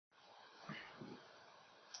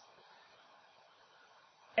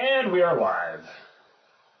And we are live.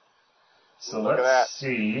 So Look let's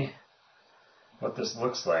see what this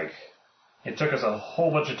looks like. It took us a whole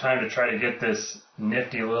bunch of time to try to get this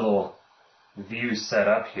nifty little view set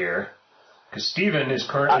up here, because Steven is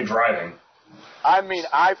currently driving. I mean,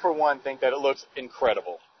 I, for one, think that it looks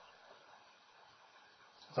incredible.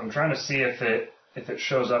 So I'm trying to see if it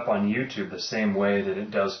shows up on YouTube the same way that it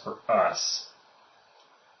does for us.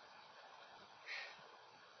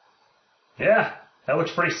 Yeah, that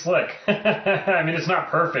looks pretty slick. I mean, it's not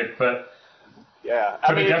perfect, but yeah,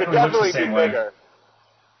 I mean, it could definitely be bigger.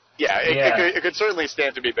 Yeah, it could certainly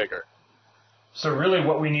stand to be bigger. So really,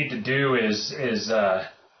 what we need to do is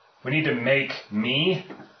we need to make me.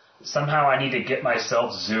 Somehow, I need to get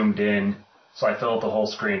myself zoomed in so I fill up the whole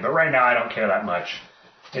screen. But right now, I don't care that much.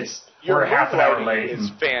 We're half an hour late.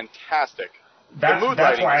 It's fantastic. That's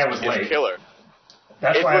why I was late. Killer.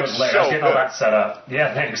 That's why I was late. I was getting all that set up.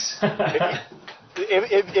 Yeah, thanks.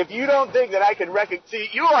 If you don't think that I can recognize, see,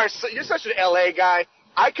 you're such an LA guy.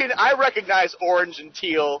 I recognize orange and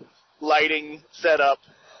teal lighting setup.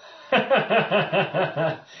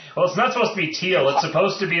 Well, it's not supposed to be teal. It's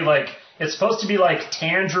supposed to be like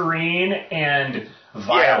tangerine and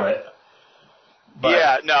violet.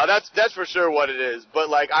 Yeah, no, that's for sure what it is. But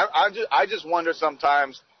like, I just wonder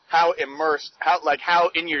sometimes how immersed, how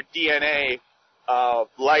in your DNA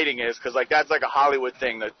lighting is, because like that's like a Hollywood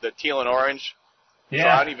thing, the teal and orange. Yeah. So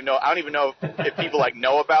I don't even know if people like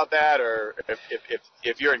know about that, or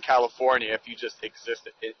if you're in California, if you just exist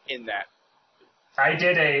in that. I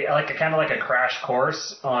did a kind of like a crash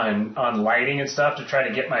course on lighting and stuff to try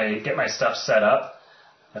to get my stuff set up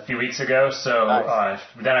a few weeks ago. So nice.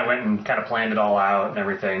 Then I went and kind of planned it all out and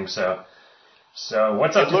everything. So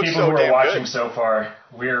what's up to people who are watching so far?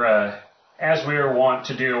 We're as we are wont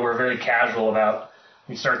to do, we're very casual about.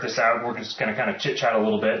 We start this out. We're just going to kind of chit chat a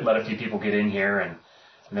little bit, let a few people get in here, and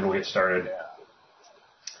then we'll get started. Yeah.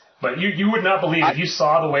 But you would not believe if you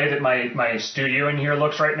saw the way that my studio in here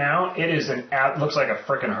looks right now. It looks like a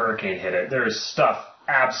frickin' hurricane hit it. There is stuff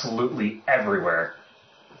absolutely everywhere.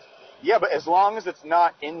 Yeah, but as long as it's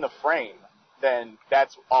not in the frame, then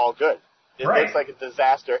that's all good. It looks like a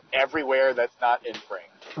disaster everywhere that's not in frame.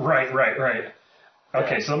 Right.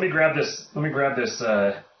 Okay, so let me grab this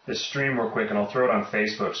this stream real quick, and I'll throw it on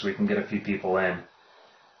Facebook so we can get a few people in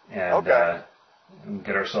and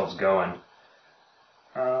get ourselves going.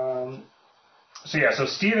 So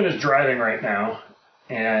Steven is driving right now,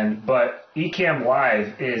 but Ecamm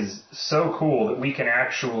Live is so cool that we can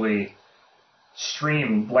actually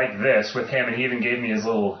stream like this with him, and he even gave me his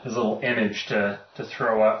little image to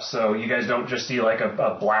throw up, so you guys don't just see like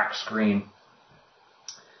a black screen.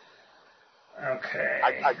 Okay.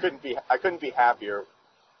 I couldn't be happier.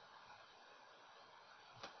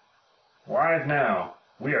 Live now.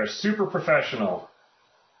 We are super professional.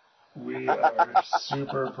 We are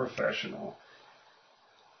super professional.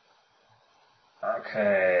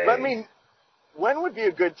 Okay. When would be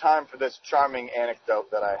a good time for this charming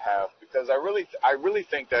anecdote that I have? Because I really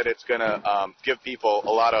think that it's gonna give people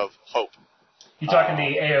a lot of hope. You talking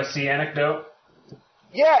the AOC anecdote?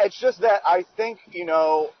 Yeah, it's just that I think in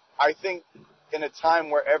a time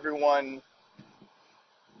where everyone,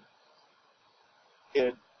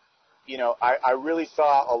 I really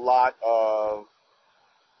saw a lot of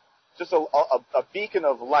just a beacon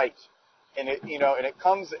of light, and it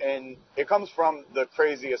comes from the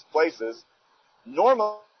craziest places.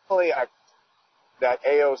 Normally, that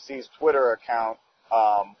AOC's Twitter account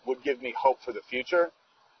would give me hope for the future,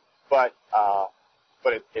 but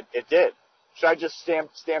it did. Should I just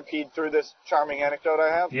stampede through this charming anecdote I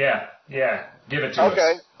have? Yeah, give it to us.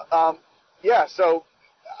 Okay. So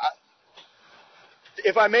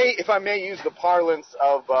if I may use the parlance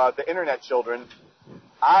of the internet children,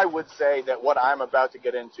 I would say that what I'm about to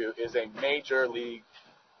get into is a major league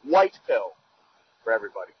white pill for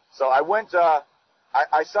everybody. So I went.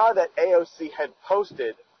 I saw that AOC had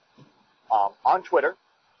posted on Twitter,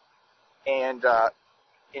 and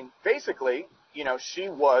basically, she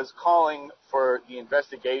was calling for the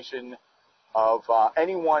investigation of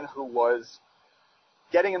anyone who was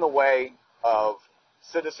getting in the way of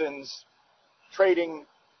citizens trading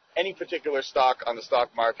any particular stock on the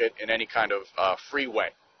stock market in any kind of free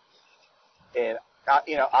way. And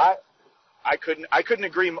I couldn't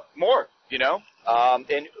agree more.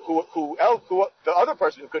 And who the other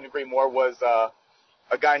person who couldn't agree more was a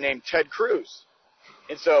guy named Ted Cruz.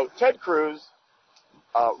 And so Ted Cruz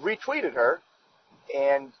retweeted her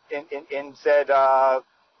and said, I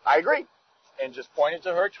agree, and just pointed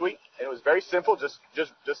to her tweet. And it was very simple, just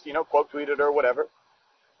quote tweeted her, whatever.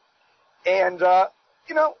 And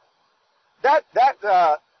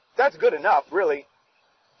that's good enough, really.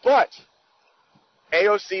 But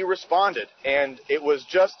AOC responded, and it was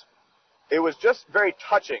just very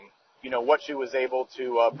touching, what she was able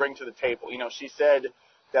to bring to the table. She said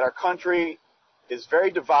that our country is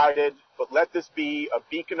very divided, but let this be a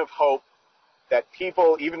beacon of hope that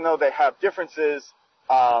people, even though they have differences,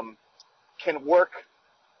 can work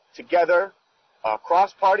together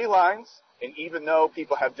across party lines. And even though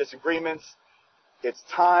people have disagreements, it's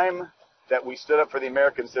time that we stood up for the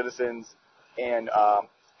American citizens and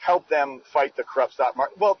help them fight the corrupt stock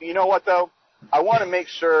market. Well, you know what though? I want to make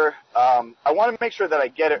sure that I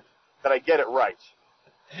get it right.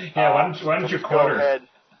 Yeah, why don't you quote her?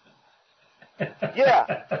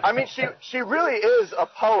 Yeah, I mean, she really is a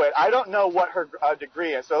poet. I don't know what her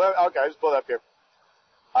degree is. So, okay, I just pulled it up here.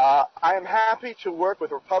 I am happy to work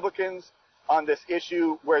with Republicans on this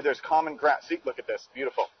issue where there's common ground. See, look at this.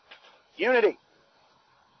 Beautiful. Unity.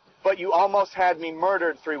 But you almost had me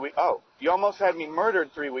murdered 3 weeks. Oh, you almost had me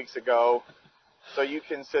murdered 3 weeks ago. So you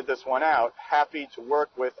can sit this one out. Happy to work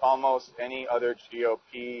with almost any other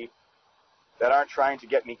GOP that aren't trying to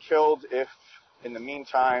get me killed. If in the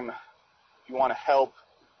meantime you want to help,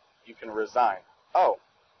 you can resign. Oh.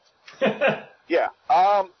 Yeah.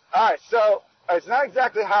 All right. So it's not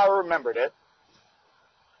exactly how I remembered it,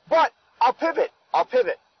 but I'll pivot.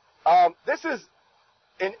 This is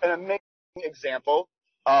an amazing example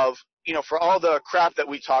of, for all the crap that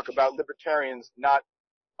we talk about, libertarians not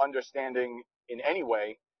understanding in any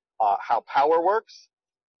way how power works.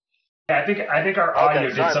 Yeah, I think our audio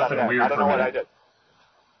did something weird. I don't know what I did.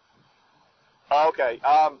 Okay.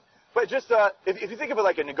 But just if you think of it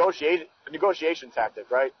like a negotiation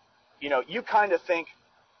tactic, right? You kind of think,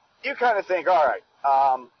 all right,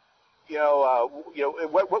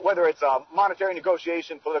 whether it's a monetary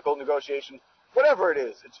negotiation, political negotiation, whatever it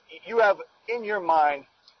is, you have in your mind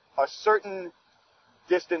a certain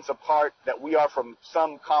distance apart that we are from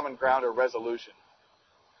some common ground or resolution.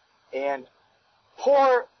 And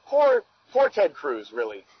poor Ted Cruz,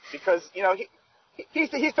 really, because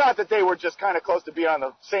he thought that they were just kind of close to being on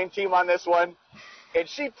the same team on this one, and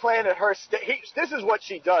she planted her. This is what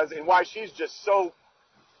she does, and why she's just so.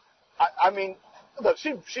 I mean, look,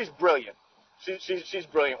 she's brilliant. She's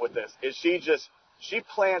brilliant with this. She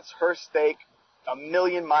plants her stake a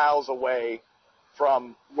million miles away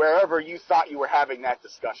from wherever you thought you were having that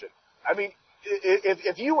discussion. I mean,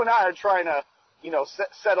 if you and I are trying to,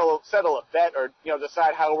 settle a bet or,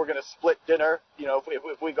 decide how we're going to split dinner,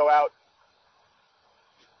 if we go out,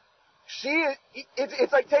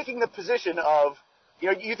 it's like taking the position of,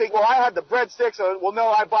 you think, well, I had the breadsticks, or, well, no,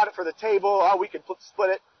 I bought it for the table, we can split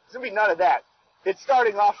it. There's going to be none of that. It's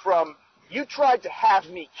starting off from, you tried to have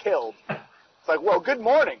me killed. It's like, well, good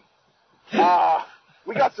morning.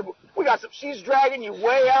 We got some, she's dragging you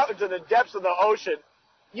way out into the depths of the ocean.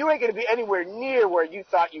 You ain't going to be anywhere near where you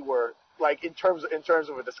thought you were, like, in terms of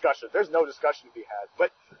a discussion. There's no discussion to be had.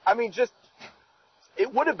 But, I mean,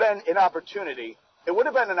 it would have been an opportunity. It would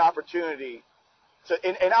have been an opportunity to,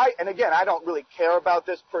 and again, I don't really care about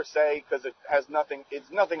this per se because it's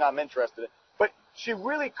nothing I'm interested in. But she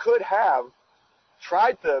really could have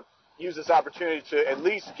tried to use this opportunity to at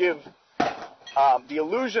least give the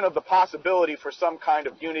illusion of the possibility for some kind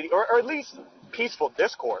of unity, or at least peaceful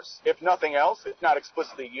discourse, if nothing else, if not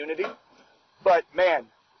explicitly unity. But, man,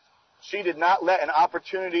 she did not let an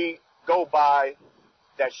opportunity go by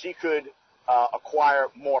that she could acquire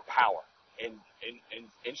more power.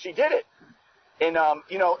 And she did it. And,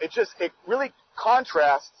 it really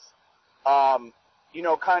contrasts,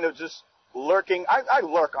 kind of just lurking. I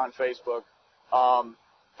lurk on Facebook.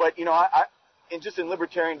 But, in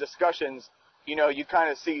libertarian discussions, you kind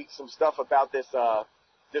of see some stuff about this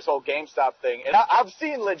whole GameStop thing. And I've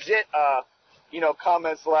seen legit,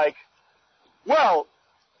 comments like, well,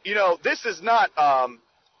 this is not,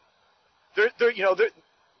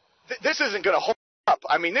 this isn't going to hold up.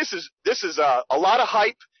 I mean, this is a lot of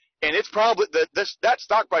hype, and it's probably that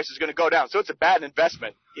stock price is going to go down, so it's a bad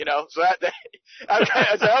investment, So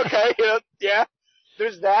I said, okay, yeah,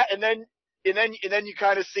 there's that, and then you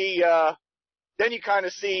kind of see,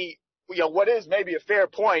 what is maybe a fair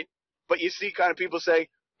point, but you see kind of people say,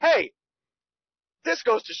 hey, this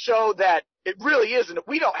goes to show that it really isn't.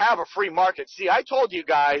 We don't have a free market. See, I told you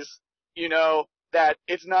guys, that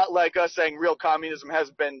it's not like us saying real communism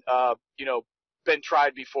hasn't been, been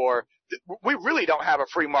tried before. We really don't have a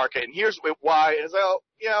free market, and here's why. And it's like, oh,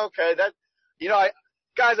 yeah, okay, that,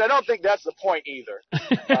 guys, I don't think that's the point either.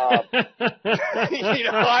 I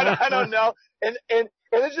don't know. And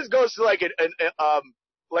it just goes to like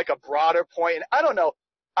a broader point. And I don't know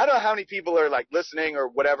how many people are like listening or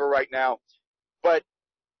whatever right now, but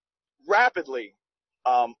rapidly,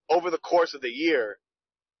 over the course of the year,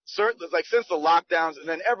 certainly, like since the lockdowns and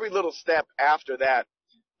then every little step after that,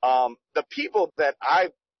 the people that I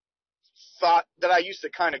thought that I used to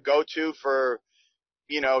kind of go to for,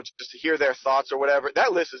 just to hear their thoughts or whatever,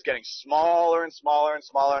 that list is getting smaller and smaller and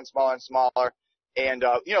smaller and smaller and smaller. And,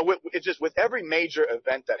 it's just with every major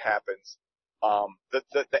event that happens,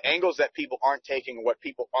 the angles that people aren't taking and what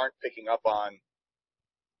people aren't picking up on,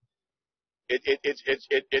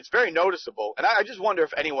 it's very noticeable. And I just wonder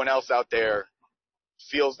if anyone else out there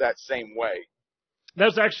feels that same way.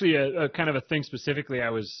 That's actually a kind of a thing specifically I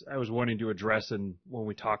was wanting to address when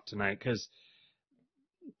we talked tonight, because,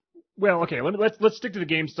 well, okay, let's stick to the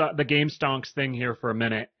game stonks thing here for a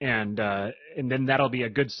minute, and then that'll be a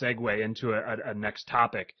good segue into a next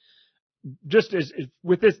topic. Just as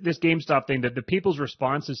with this GameStop thing, that the people's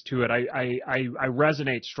responses to it, I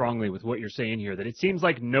resonate strongly with what you're saying here. That it seems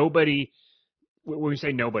like nobody, when we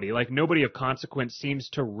say nobody, like nobody of consequence seems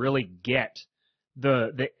to really get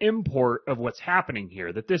the import of what's happening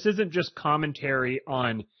here. That this isn't just commentary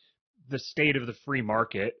on the state of the free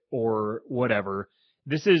market or whatever.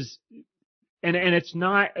 This is, and it's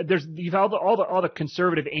not. You've all the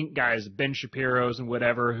conservative Inc. guys, Ben Shapiro's and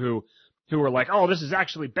whatever, who are like, oh, this is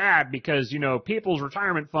actually bad because people's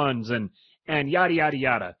retirement funds and yada yada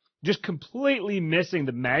yada. Just completely missing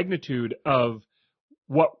the magnitude of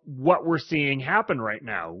what we're seeing happen right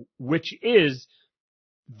now, which is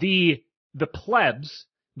the plebs,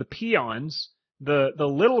 the peons, the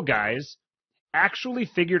little guys actually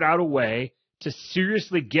figured out a way to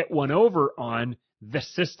seriously get one over on the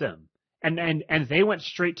system. And they went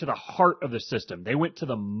straight to the heart of the system. They went to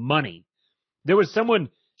the money. There was someone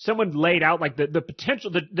laid out like the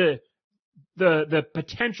potential, the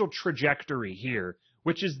potential trajectory here,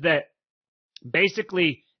 which is that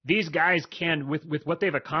basically these guys can, with what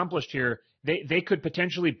they've accomplished here, they could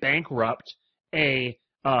potentially bankrupt a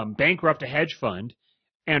hedge fund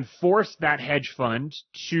and force that hedge fund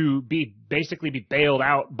to basically be bailed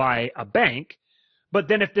out by a bank. But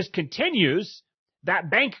then if this continues,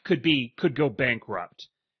 that bank could go bankrupt,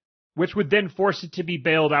 which would then force it to be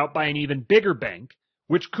bailed out by an even bigger bank,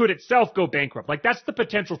 which could itself go bankrupt. Like, that's the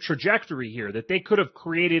potential trajectory here, that they could have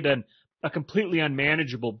created a completely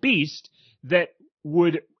unmanageable beast that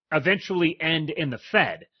would eventually end in the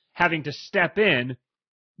Fed having to step in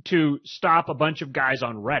to stop a bunch of guys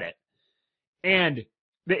on Reddit. And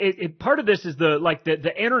part of this is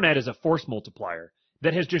the internet is a force multiplier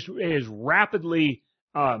that is rapidly,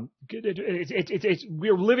 we're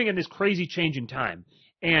living in this crazy change in time.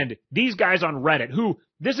 And these guys on Reddit, who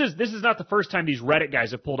this is not the first time these Reddit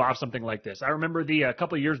guys have pulled off something like this. I remember a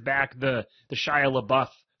couple of years back, the Shia LaBeouf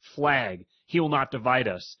flag, "He will not divide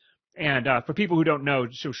us." And for people who don't know,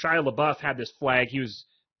 so Shia LaBeouf had this flag. He was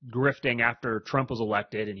grifting after Trump was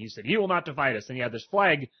elected, and he said, "He will not divide us." And he had this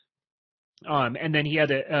flag, and then he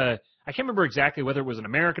had I can't remember exactly whether it was an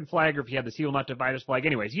American flag or if he had this "He will not divide us" flag.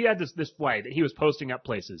 Anyways, he had this flag that he was posting up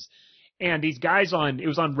places, and these guys it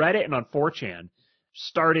was on Reddit and on 4chan,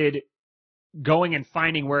 started going and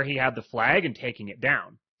finding where he had the flag and taking it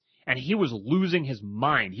down. And he was losing his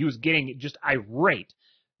mind. He was getting just irate,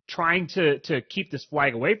 trying to keep this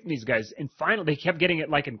flag away from these guys. And finally, they kept getting it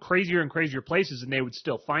like in crazier and crazier places, and they would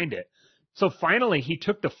still find it. So finally, he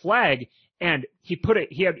took the flag and he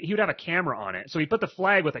would have a camera on it. So he put the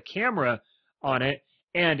flag with a camera on it,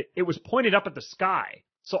 and it was pointed up at the sky.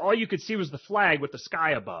 So all you could see was the flag with the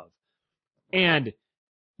sky above. And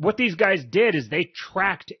what these guys did is they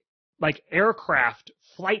tracked like aircraft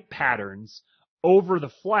flight patterns over the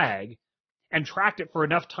flag and tracked it for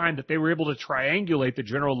enough time that they were able to triangulate the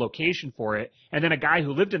general location for it. And then a guy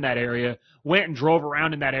who lived in that area went and drove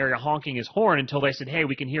around in that area honking his horn until they said, "Hey,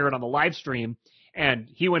 we can hear it on the live stream." And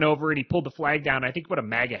he went over and he pulled the flag down. I think put a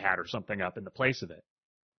MAGA hat or something up in the place of it.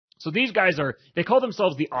 So these guys they call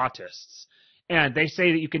themselves the autists. And they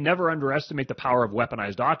say that you can never underestimate the power of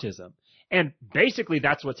weaponized autism. And basically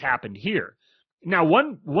that's what's happened here. Now,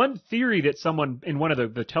 one theory that someone in one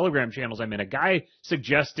of the Telegram channels I'm in, a guy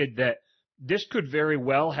suggested that this could very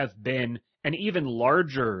well have been an even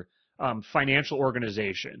larger financial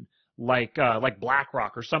organization like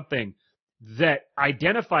BlackRock or something that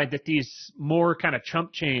identified that these more kind of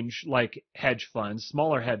chump change like hedge funds,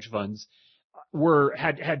 smaller hedge funds,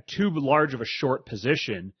 had too large of a short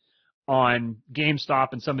position on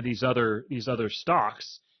GameStop and some of these other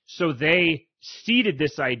stocks. So they seeded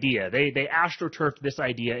this idea. They astroturfed this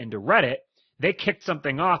idea into Reddit. They kicked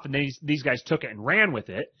something off, and these guys took it and ran with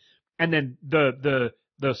it. And then the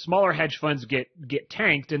smaller hedge funds get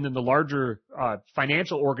tanked, and then the larger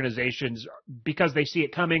financial organizations, because they see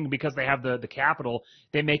it coming, because they have the capital,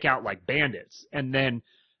 they make out like bandits. And then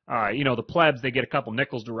the plebs, they get a couple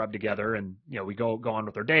nickels to rub together, and we go on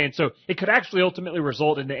with our day. And so it could actually ultimately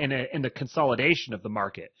result in the consolidation of the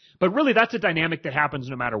market. But really, that's a dynamic that happens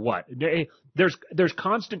no matter what. There's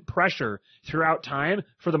constant pressure throughout time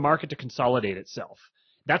for the market to consolidate itself.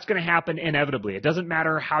 That's going to happen inevitably. It doesn't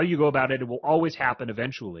matter how you go about it; it will always happen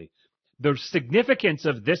eventually. The significance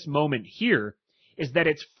of this moment here is that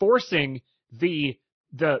it's forcing the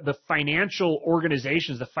financial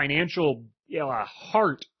organizations, the financial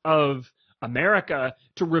heart of America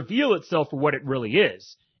to reveal itself for what it really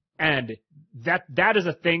is. And that is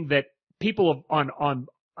a thing that people on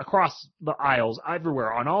across the aisles,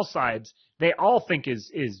 everywhere, on all sides, they all think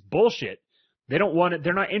is bullshit. They don't want it.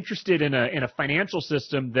 They're not interested in a financial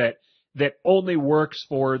system that only works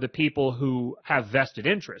for the people who have vested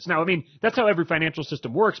interests. Now, I mean, that's how every financial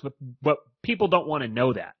system works, but people don't want to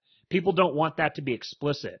know that. People don't want that to be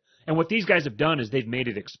explicit. And what these guys have done is they've made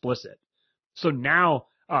it explicit. So now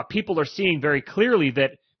people are seeing very clearly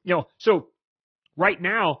that, so right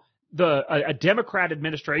now, a Democrat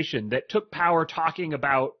administration that took power talking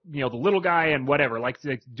about, the little guy and whatever, like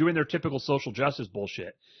doing their typical social justice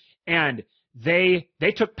bullshit. And they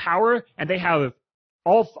took power, and they have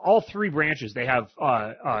all three branches. They have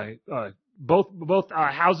both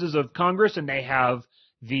houses of Congress, and they have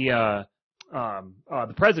the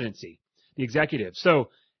presidency, the executive. So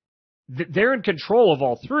they're in control of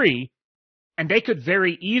all three, and they could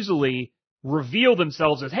very easily reveal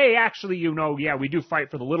themselves as, hey, actually, yeah, we do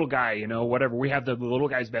fight for the little guy, whatever. We have the little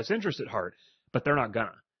guy's best interest at heart. But they're not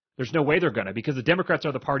gonna. There's no way they're gonna, because the Democrats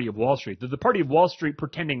are the party of Wall Street. They're the party of Wall Street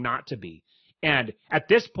pretending not to be. And at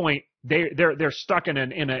this point, they're stuck in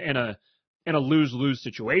a lose-lose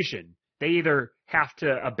situation. They either have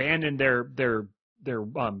to abandon their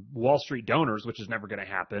Wall Street donors, which is never going to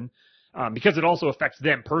happen, because it also affects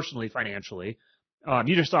them personally financially.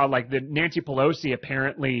 You just saw like that Nancy Pelosi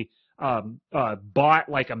apparently bought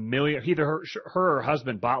like $1 million. Either her or her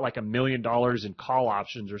husband bought like $1 million in call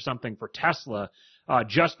options or something for Tesla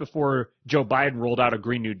just before Joe Biden rolled out a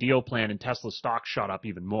Green New Deal plan, and Tesla's stock shot up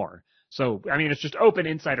even more. So, I mean, it's just open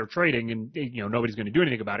insider trading, and nobody's going to do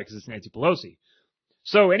anything about it because it's Nancy Pelosi.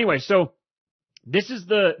 So anyway, this is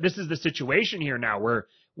the situation here now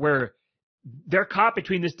where they're caught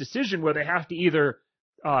between this decision where they have to either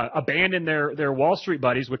abandon their Wall Street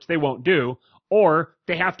buddies, which they won't do, or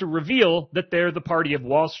they have to reveal that they're the party of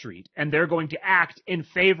Wall Street, and they're going to act in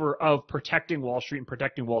favor of protecting Wall Street and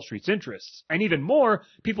protecting Wall Street's interests. And even more,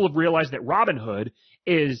 people have realized that Robinhood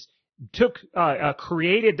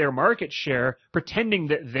created their market share, pretending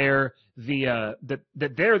that they're that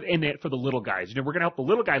they're in it for the little guys. We're going to help the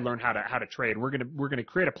little guy learn how to trade. We're going to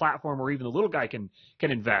create a platform where even the little guy can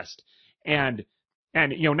invest. And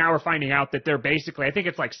now we're finding out that they're basically, I think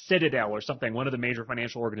it's like Citadel or something, one of the major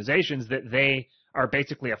financial organizations that they are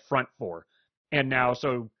basically a front for. And now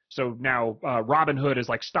now Robinhood is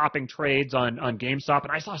like stopping trades on GameStop.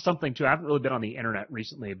 And I saw something too. I haven't really been on the internet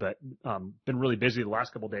recently, but been really busy the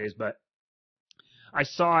last couple of days. But I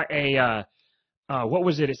saw what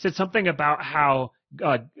was it? It said something about how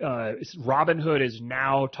Robinhood is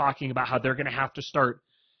now talking about how they're going to have to start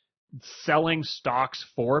selling stocks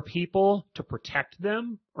for people to protect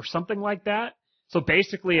them or something like that. So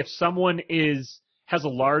basically, if someone has a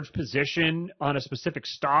large position on a specific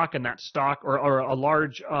stock, and that stock or a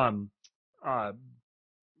large what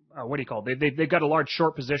do you call it? They've got a large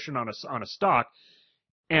short position on a stock,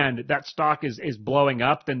 and that stock is blowing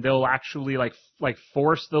up, then they'll actually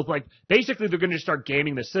basically they're going to start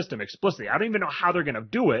gaming the system explicitly. I don't even know how they're going to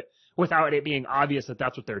do it without it being obvious that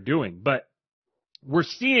that's what they're doing. But we're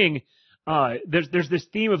seeing there's this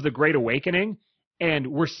theme of the Great Awakening, and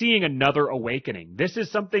we're seeing another awakening. This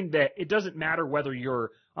is something that it doesn't matter whether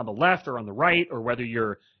you're on the left or on the right, or whether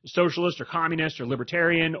you're socialist or communist or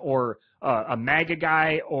libertarian or a MAGA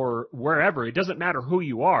guy or wherever. It doesn't matter who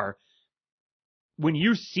you are. When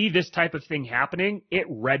you see this type of thing happening, it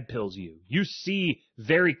red pills you. You see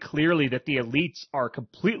very clearly that the elites are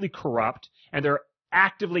completely corrupt, and they're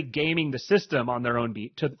actively gaming the system on their own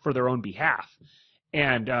for their own behalf,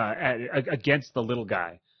 and against the little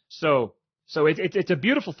guy. So it's a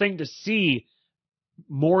beautiful thing to see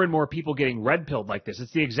more and more people getting red pilled like this.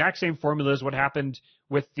 It's the exact same formula as what happened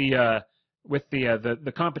with the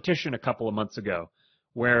competition a couple of months ago,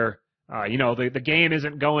 where the game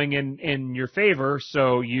isn't going in your favor,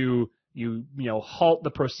 so you halt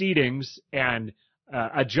the proceedings and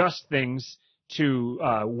adjust things to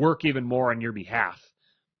work even more on your behalf.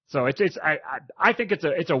 So I think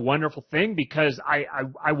it's a wonderful thing, because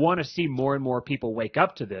I want to see more and more people wake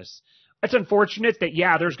up to this. It's unfortunate that,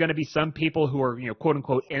 yeah, there's going to be some people who are, quote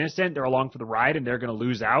unquote innocent. They're along for the ride and they're going to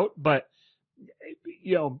lose out. But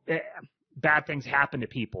bad things happen to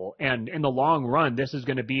people. And in the long run, this is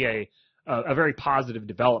going to be a very positive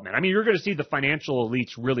development. I mean, you're going to see the financial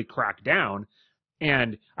elites really crack down.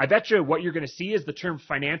 And I bet you what you're going to see is the term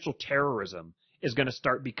financial terrorism is going to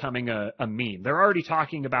start becoming a meme. They're already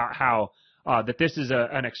talking about how that this is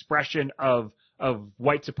an expression of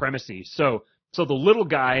white supremacy. So the little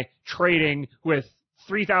guy trading with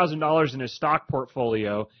 $3,000 in his stock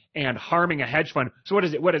portfolio and harming a hedge fund. So what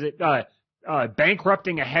is it?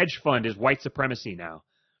 Bankrupting a hedge fund is white supremacy now.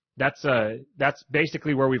 That's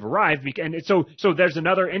basically where we've arrived. And so there's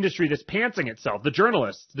another industry that's pantsing itself. The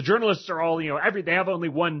journalists are all, they have only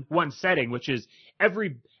one setting, which is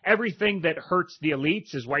everything that hurts the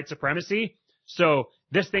elites is white supremacy. So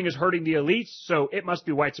this thing is hurting the elites, so it must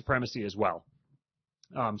be white supremacy as well.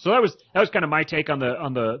 So that was kind of my take on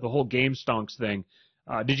the whole game stonks thing.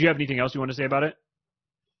 Did you have anything else you want to say about it?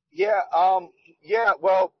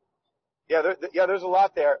 There's a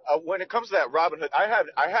lot there. When it comes to that Robinhood, I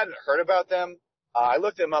hadn't heard about them. I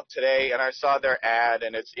looked them up today and I saw their ad,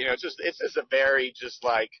 and it's just a very just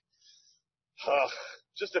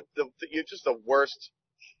the worst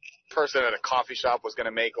person at a coffee shop was going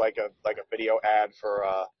to make like a video ad for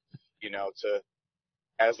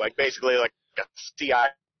basically a CI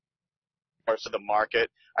parts of the market.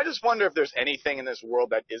 I just wonder if there's anything in this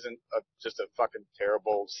world that isn't just a fucking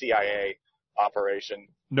terrible CIA operation.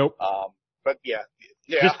 Nope. But yeah.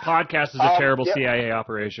 This podcast is a terrible CIA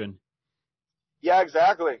operation. Yeah,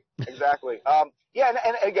 exactly. And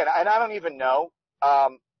again, and I don't even know.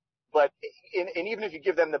 But even if you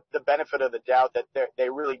give them the benefit of the doubt that they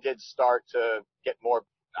really did start to get more,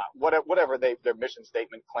 whatever their mission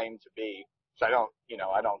statement claimed to be, which I don't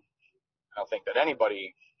think that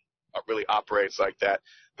anybody really operates like that.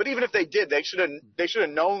 But even if they did, they should have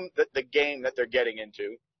known the game that they're getting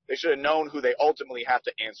into. They should have known who they ultimately have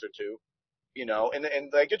to answer to,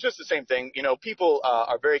 and like it's just the same thing. People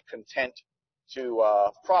are very content to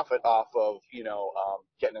profit off of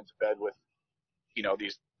getting into bed with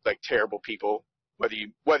these like terrible people, whether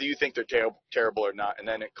you think they're terrible or not, and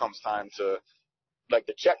then it comes time to like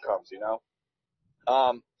the check comes,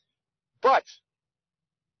 but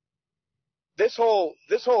this whole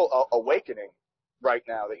awakening right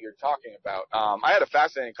now that you're talking about, I had a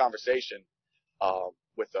fascinating conversation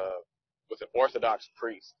with an Orthodox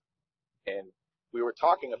priest, and we were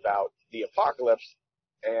talking about the apocalypse,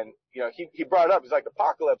 and he brought it up. He's like,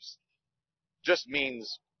 apocalypse just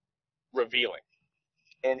means revealing.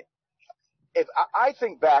 And if I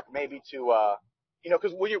think back maybe to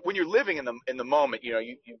because when you're living in the moment,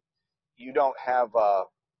 you don't have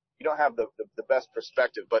the best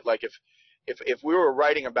perspective. But like if we were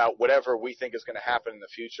writing about whatever we think is going to happen in the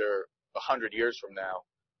future 100 years from now,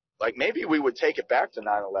 like maybe we would take it back to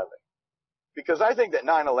 9/11, because I think that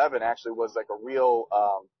 9/11 actually was like a real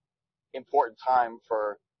important time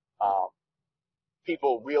for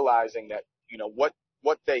people realizing that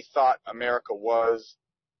what they thought America was.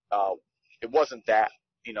 It wasn't that.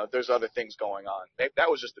 There's other things going on. That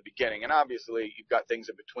was just the beginning. And obviously, you've got things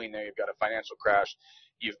in between there. You've got a financial crash.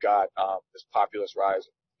 You've got this populist rise,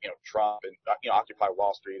 Trump and Occupy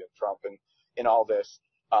Wall Street and Trump and all this.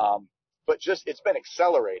 But just it's been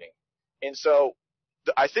accelerating. And so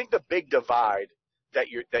I think the big divide that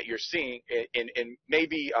you're seeing in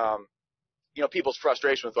maybe people's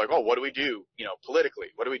frustration with like, oh, what do we do? Politically,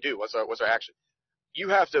 what do we do? What's our action?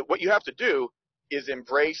 What you have to do is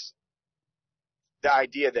embrace the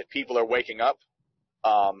idea that people are waking up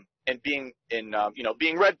and being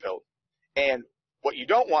being red pilled. And what you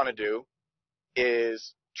don't want to do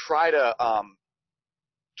is try to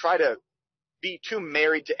be too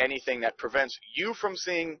married to anything that prevents you from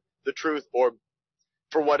seeing the truth or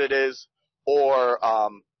for what it is, or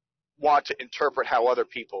want to interpret how other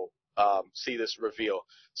people see this reveal.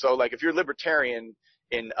 So like if you're libertarian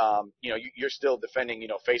and you're still defending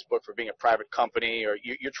Facebook for being a private company, or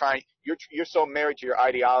you're so married to your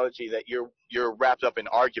ideology that you're wrapped up in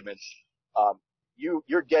arguments,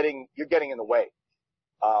 you're getting in the way.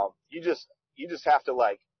 You just have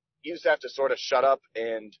to sort of shut up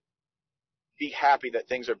and be happy that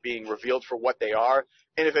things are being revealed for what they are.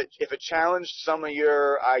 And if it challenged some of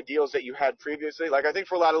your ideals that you had previously, like I think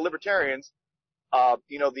for a lot of libertarians,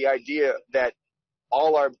 the idea that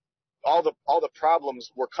all the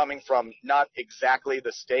problems were coming from not exactly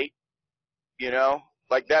the state,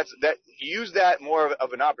 like use that more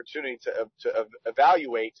of an opportunity to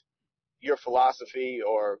evaluate your philosophy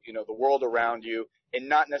or, the world around you, and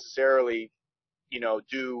not necessarily,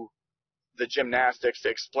 do the gymnastics to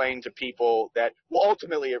explain to people that, well,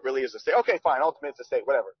 ultimately it really is the state. Okay, fine. Ultimately it's the state,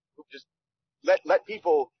 whatever. Just let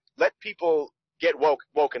people get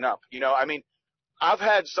woken up. I mean, I've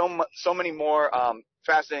had so many more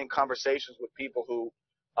fascinating conversations with people who,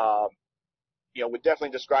 would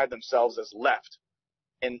definitely describe themselves as left,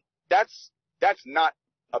 and that's not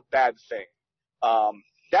a bad thing.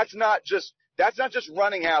 That's not just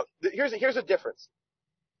running out. Here's a difference.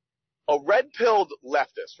 A red-pilled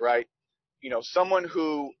leftist, right? Someone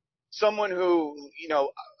who,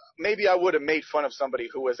 maybe I would have made fun of somebody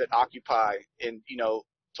who was at Occupy and,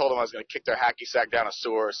 told them I was going to kick their hacky sack down a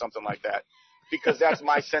sewer or something like that, because that's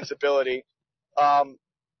my sensibility. Those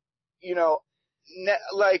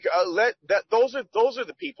are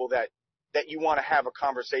the people that you want to have a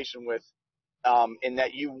conversation with, and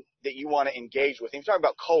that you want to engage with. And you're talking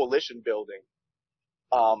about coalition building.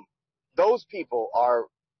 Those people are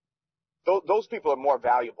more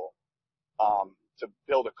valuable, to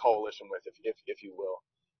build a coalition with, if you will.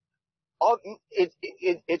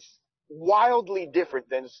 It's wildly different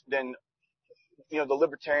than the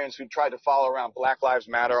libertarians who tried to follow around Black Lives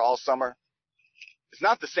Matter all summer. It's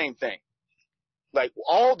not the same thing. Like,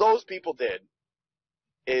 all those people did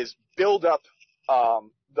is build up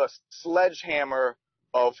the sledgehammer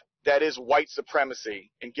that is white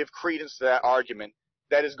supremacy and give credence to that argument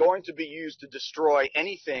that is going to be used to destroy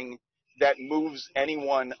anything that moves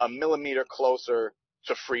anyone a millimeter closer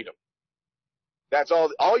to freedom. That's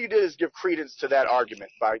all. All you did is give credence to that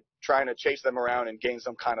argument by trying to chase them around and gain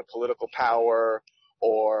some kind of political power,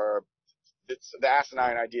 or it's the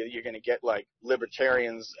asinine idea that you're going to get like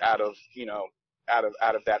libertarians out of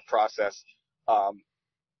that process.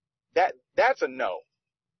 That's a no.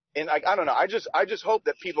 And I don't know. I just hope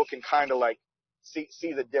that people can kind of like see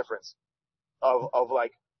the difference of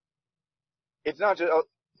like, it's not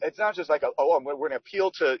just like, we're going to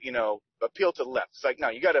appeal to the left. It's like, no,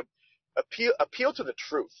 you got to appeal to the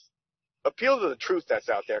truth. Appeal to the truth that's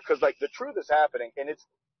out there, because like the truth is happening, and it's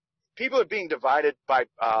people are being divided by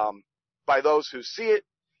those who see it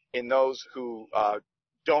and those who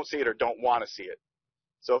don't see it or don't want to see it.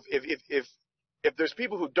 So if there's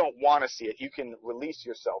people who don't want to see it, you can release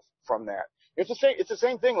yourself from that. It's the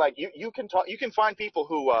same thing. Like you can find people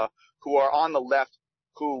who are on the left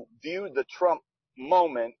who view the Trump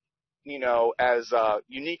moment, as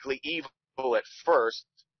uniquely evil at first,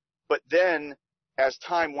 but then as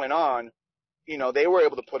time went on, they were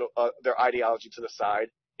able to put their ideology to the side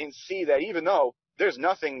and see that even though there's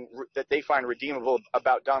nothing that they find redeemable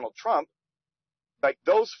about Donald Trump, like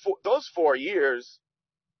those 4 years,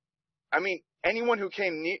 I mean, anyone who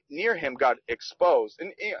came near him got exposed,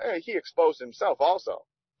 and he exposed himself also,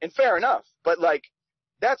 and fair enough. But like,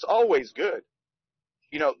 that's always good,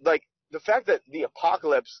 like the fact that the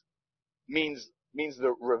apocalypse means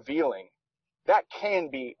the revealing, that can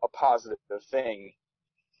be a positive thing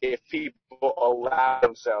if people allow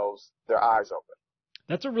themselves their eyes open.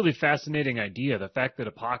 That's a really fascinating idea. The fact that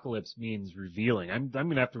apocalypse means revealing. I'm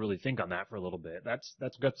going to have to really think on that for a little bit. That's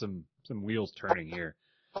got some wheels turning here.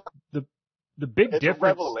 The big difference.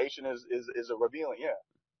 Revelation is a revealing, yeah.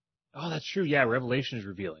 Oh, that's true. Yeah, revelation is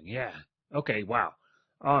revealing. Yeah. Okay. Wow.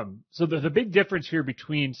 So the big difference here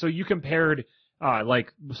between, so you compared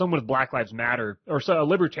like someone with Black Lives Matter, or so a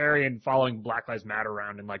libertarian following Black Lives Matter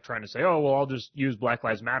around and like trying to say, oh well, I'll just use Black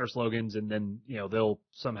Lives Matter slogans and then they'll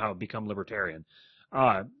somehow become libertarian,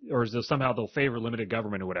 or they'll favor limited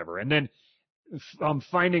government or whatever. And then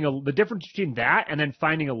finding the difference between that and then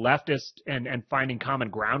finding a leftist and finding common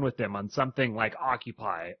ground with them on something like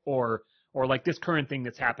Occupy or like this current thing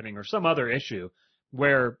that's happening or some other issue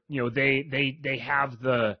where they have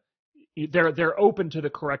they're open to the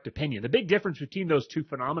correct opinion. The big difference between those two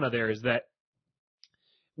phenomena there is that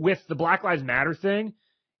with the Black Lives Matter thing,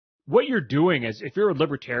 what you're doing is, if you're a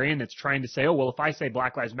libertarian that's trying to say, oh, well, if I say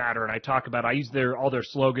Black Lives Matter and I use all their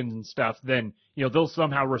slogans and stuff, then, they'll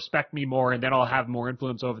somehow respect me more and then I'll have more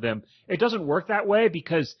influence over them. It doesn't work that way,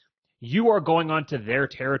 because you are going onto their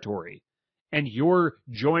territory and you're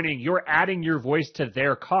adding your voice to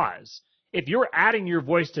their cause. If you're adding your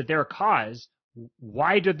voice to their cause,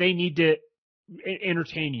 why do they need to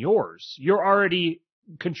entertain yours? You're already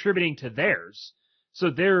contributing to theirs. So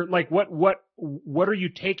they're like, what are you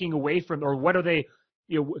taking away from, or what are they,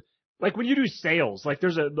 like when you do sales, like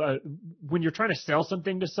there's when you're trying to sell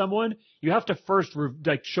something to someone, you have to first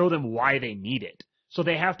show them why they need it. So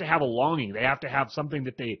they have to have a longing. They have to have something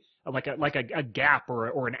that they, like a gap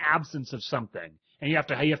or an absence of something. And you have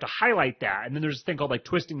to highlight that. And then there's this thing called like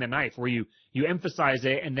twisting the knife, where you emphasize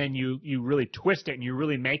it and then you really twist it and you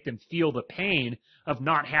really make them feel the pain of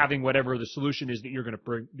not having whatever the solution is that you're going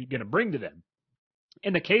to bring to them.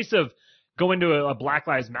 In the case of going to a Black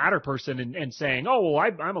Lives Matter person and saying, oh, well,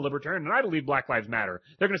 I'm a libertarian and I believe Black Lives Matter,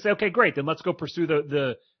 they're going to say, okay, great, then let's go pursue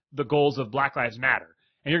the goals of Black Lives Matter.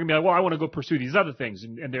 And you're going to be like, well, I want to go pursue these other things.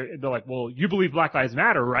 And they're like, well, you believe Black Lives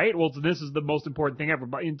Matter, right? Well, so this is the most important thing ever.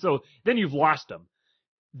 And so then you've lost them.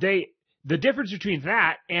 The difference between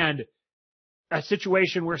that and a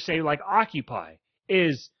situation where, say, like Occupy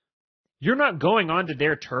is you're not going onto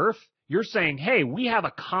their turf. You're saying, hey, we have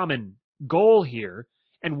a common goal here,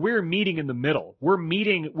 and we're meeting in the middle. We're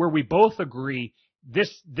meeting where we both agree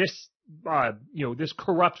this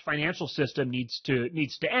corrupt financial system needs to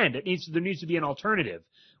end. There needs to be an alternative.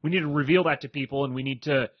 We need to reveal that to people, and we need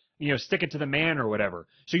to, stick it to the man or whatever.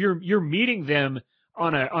 So you're meeting them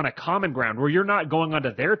on a common ground where you're not going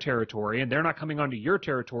onto their territory and they're not coming onto your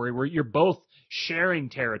territory, where you're both sharing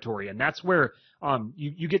territory. And that's where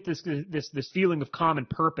you get this feeling of common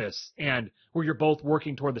purpose, and where you're both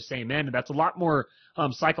working toward the same end. And that's a lot more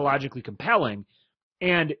psychologically compelling.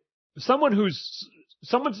 And someone's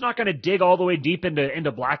not going to dig all the way deep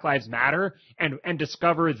into Black Lives Matter and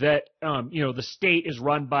discover that the state is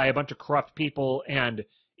run by a bunch of corrupt people and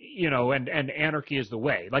anarchy is the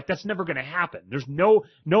way. Like, that's never going to happen. There's no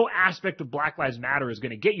aspect of Black Lives Matter is going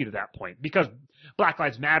to get you to that point, because Black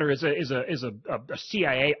Lives Matter is a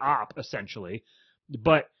CIA op, essentially.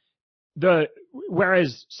 But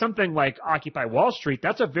whereas something like Occupy Wall Street,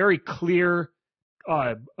 that's a very clear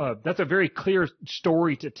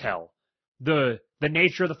story to tell. The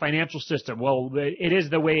nature of the financial system. Well, it is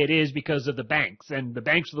the way it is because of the banks, and the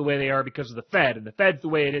banks are the way they are because of the Fed, and the Fed's the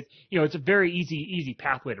way it is. It's a very easy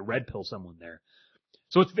pathway to red pill someone there.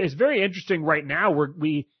 So it's very interesting right now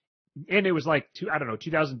and it was like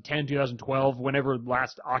 2010, 2012, whenever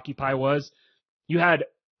last Occupy was. You had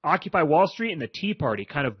Occupy Wall Street and the Tea Party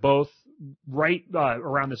kind of both right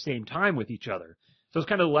around the same time with each other. So it's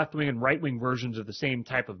kind of left wing and right wing versions of the same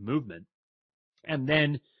type of movement. And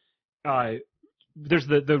then there's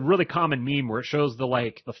the really common meme where it shows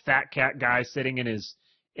the fat cat guy sitting in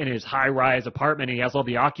his high-rise apartment, and he has all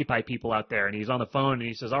the Occupy people out there, and he's on the phone, and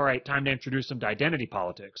he says, all right, time to introduce them to identity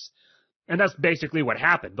politics. And that's basically what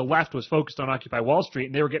happened. The left was focused on Occupy Wall Street,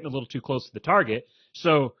 and they were getting a little too close to the target,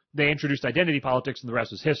 so they introduced identity politics, and the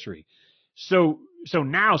rest was history. So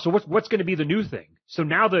what's going to be the new thing? So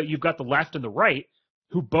now that you've got the left and the right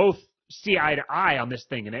who both see eye to eye on this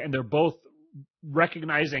thing, and they're both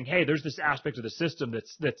recognizing, hey, there's this aspect of the system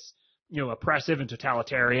that's oppressive and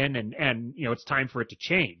totalitarian, and it's time for it to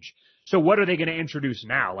change. So what are they going to introduce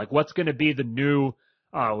now? Like, what's going to be the new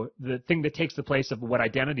the thing that takes the place of what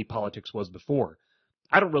identity politics was before?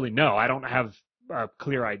 I don't really know. I don't have a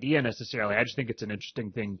clear idea necessarily. I just think it's an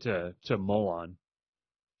interesting thing to mull on.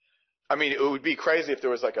 I mean, it would be crazy if there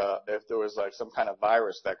was some kind of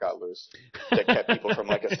virus that got loose that kept people from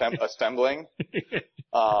assembling.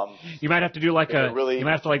 You might have to do you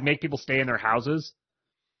might have to make people stay in their houses.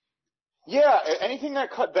 Yeah, anything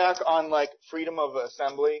that cut back on freedom of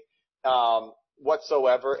assembly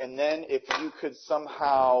whatsoever, and then if you could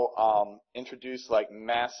somehow introduce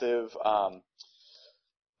massive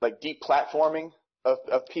deplatforming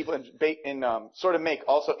of people and sort of make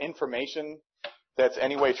also information that's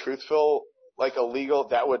anyway truthful illegal,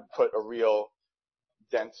 that would put a real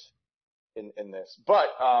dent in this. But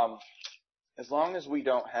as long as we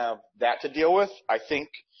don't have that to deal with, I think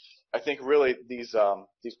really these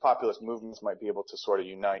populist movements might be able to sort of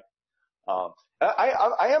unite.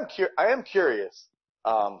 I am curious,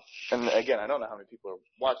 and again, I don't know how many people are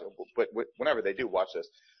watching, but whenever they do watch this,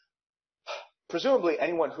 presumably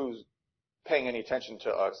anyone who's paying any attention to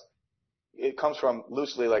us, it comes from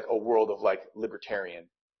loosely a world of libertarian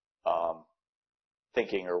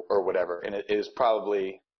thinking or whatever, and it is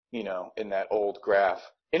probably in that old graph,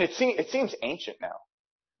 and it seems ancient now.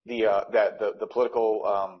 The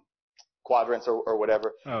political quadrants or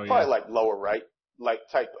whatever, oh, yeah. Probably lower right,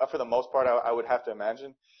 type for the most part. I would have to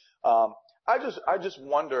imagine. I just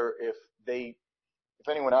wonder if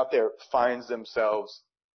anyone out there finds themselves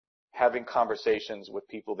having conversations with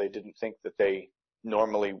people they didn't think that they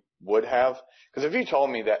normally would have. Because if you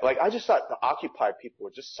told me that, I just thought the Occupy people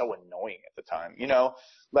were just so annoying at the time,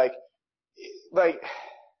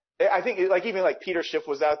 I think even Peter Schiff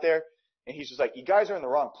was out there, and he's just you guys are in the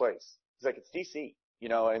wrong place. He's it's DC, you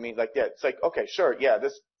know what I mean? Yeah, it's okay, sure, yeah,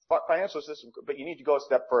 this financial system, but you need to go a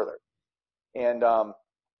step further. And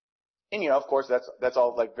of course that's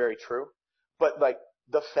all very true. But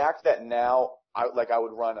the fact that now I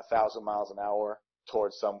would run 1,000 miles an hour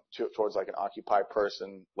towards an Occupy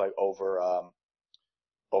person,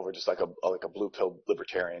 over just a blue pill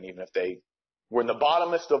libertarian, even if they were in the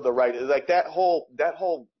bottomest of the right, that whole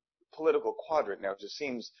political quadrant now just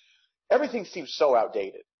everything seems so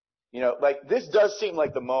outdated. This does seem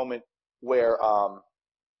like the moment where,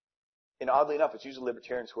 and oddly enough, it's usually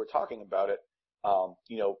libertarians who are talking about it.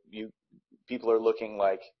 people are looking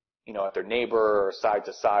like, at their neighbor or side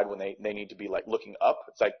to side when they need to be like looking up.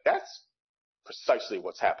 It's like, that's precisely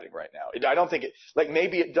what's happening right now. I don't think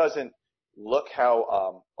maybe it doesn't look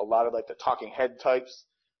how, a lot of like the talking head types,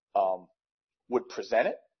 would present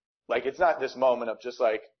it. Like, it's not this moment of just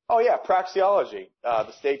like, oh yeah, praxeology,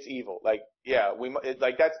 the state's evil. Like, yeah,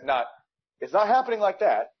 it's not happening like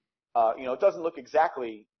that. It doesn't look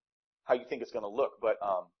exactly how you think it's going to look, but,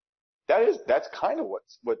 that's kind of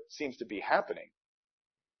what seems to be happening.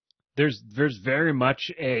 There's very much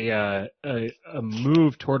a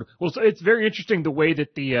move toward. Well, so it's very interesting the way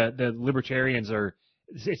that the libertarians are.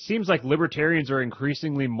 It seems like libertarians are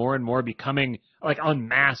increasingly more and more becoming like en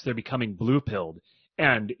masse. They're becoming blue pilled,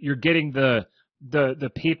 and you're getting the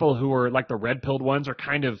people who are like the red pilled ones are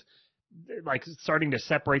kind of like starting to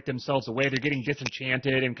separate themselves away. They're getting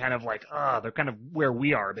disenchanted and kind of like they're kind of where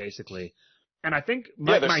we are basically. And I think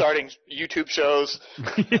they're starting YouTube shows.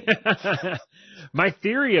 My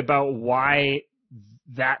theory about why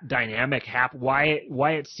that dynamic why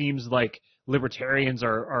it seems like libertarians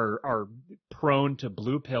are prone to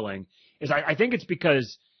blue pilling is I think it's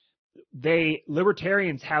because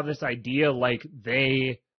libertarians have this idea like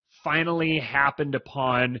they finally happened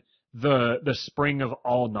upon the spring of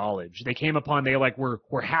all knowledge. They came upon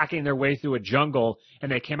were hacking their way through a jungle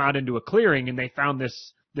and they came out into a clearing and they found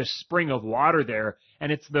this spring of water there, and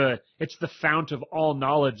it's the fount of all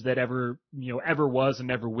knowledge that ever was and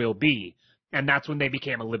ever will be. And that's when they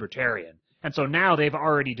became a libertarian. And so now they've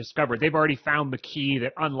already found the key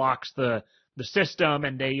that unlocks the system,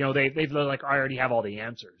 and they already have all the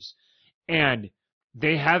answers. And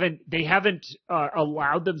they haven't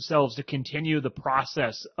allowed themselves to continue the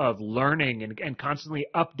process of learning and constantly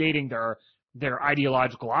updating their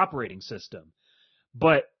ideological operating system.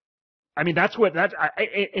 But I mean,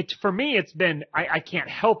 for me, it's been, I can't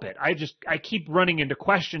help it. I keep running into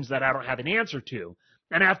questions that I don't have an answer to.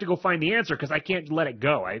 And I have to go find the answer because I can't let it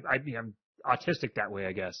go. I'm autistic that way,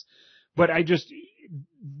 I guess. But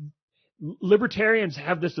libertarians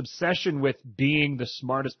have this obsession with being the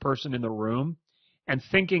smartest person in the room and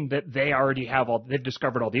thinking that they've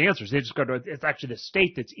discovered all the answers. They've discovered it's actually the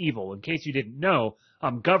state that's evil. In case you didn't know,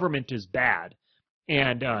 government is bad.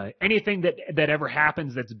 And anything that ever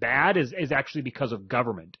happens that's bad is actually because of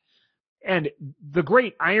government. And the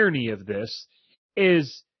great irony of this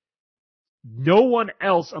is no one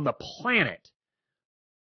else on the planet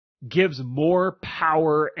gives more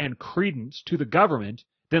power and credence to the government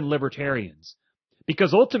than libertarians.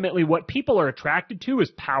 Because ultimately what people are attracted to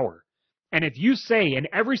is power. And if you say in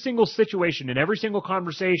every single situation, in every single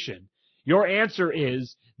conversation, your answer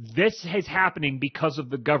is, this is happening because of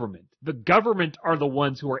the government. The government are the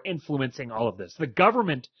ones who are influencing all of this. The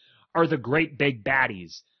government are the great big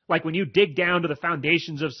baddies. Like when you dig down to the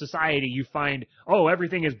foundations of society, you find,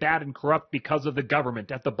 everything is bad and corrupt because of the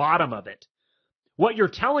government at the bottom of it. What you're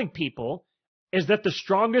telling people is that the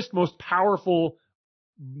strongest, most powerful,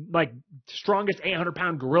 strongest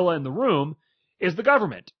 800-pound gorilla in the room is the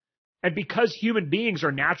government. And because human beings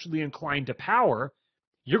are naturally inclined to power,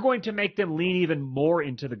 you're going to make them lean even more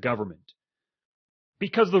into the government.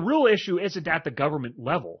 Because the real issue isn't at the government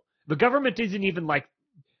level. The government isn't even like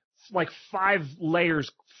 5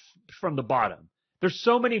 layers from the bottom. There's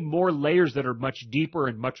so many more layers that are much deeper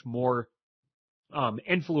and much more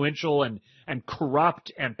influential and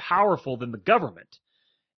corrupt and powerful than the government.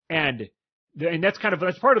 And that's part of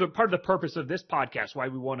the purpose of this podcast, why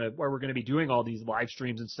we're going to be doing all these live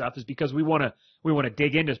streams and stuff, is because we want to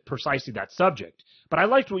dig into precisely that subject. But I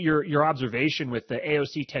liked what your observation with the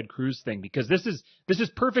AOC Ted Cruz thing, because this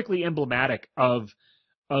is perfectly emblematic of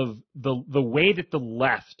the way that the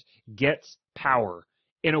left gets power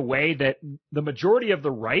in a way that the majority of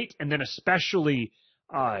the right, and then especially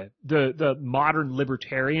the modern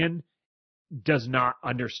libertarian, does not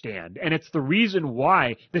understand. And it's the reason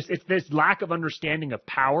why it's this lack of understanding of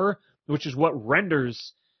power, which is what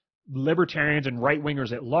renders libertarians and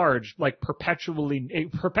right-wingers at large perpetually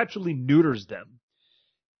neuters them.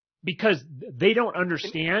 Because they don't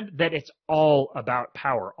understand that it's all about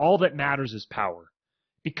power. All that matters is power.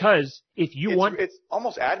 Because if you it's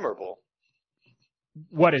almost admirable.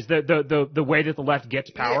 What is the way that the left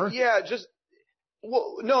gets power? Yeah, just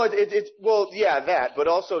well, no, that, but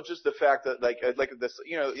also just the fact that like this,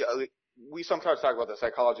 we sometimes talk about the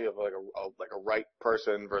psychology of a right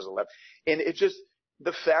person versus a left, and it's just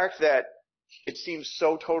the fact that it seems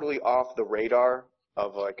so totally off the radar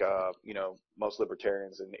of most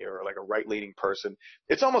libertarians or like a right-leaning person.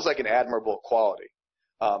 It's almost like an admirable quality.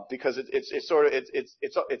 Because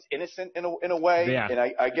it's innocent in a way, yeah. And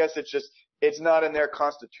I guess it's not in their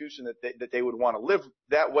constitution that they would want to live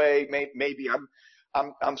that way. Maybe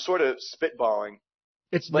I'm sort of spitballing.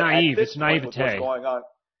 It's naive. It's naivete. What's going on?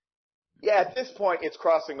 Yeah, at this point, it's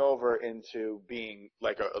crossing over into being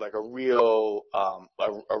like a real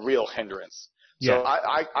hindrance. So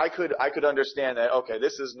Yeah. I could understand that. Okay,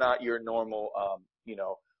 this is not your normal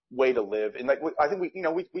way to live. And like I think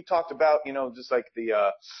we talked about just like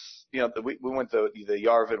the we went the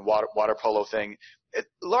Yarvin water polo thing.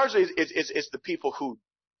 Largely it's the people who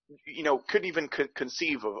couldn't even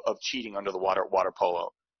conceive of cheating under the water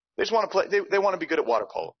polo. They just want to play. They want to be good at water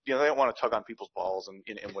polo. They don't want to tug on people's balls and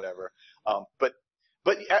whatever. But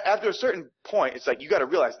after a certain point, it's like you got to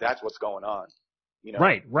realize that's what's going on.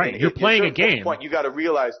 Right. You're playing a game. Point, you got to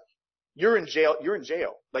realize you're in jail.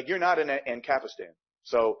 Like you're not in Ancapistan.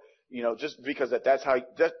 So just because that's how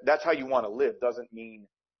you want to live doesn't mean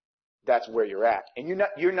that's where you're at. And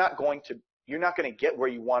you're not going to get where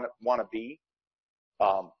you want to be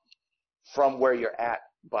from where you're at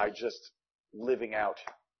by just living out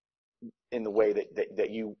in the way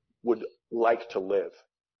that you would like to live.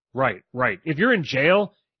 Right. If you're in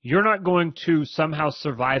jail, you're not going to somehow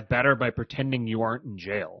survive better by pretending you aren't in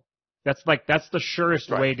jail. That's the surest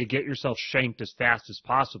way to get yourself shanked as fast as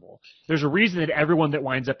possible. There's a reason that everyone that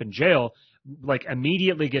winds up in jail, like,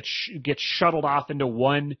 immediately gets shuttled off into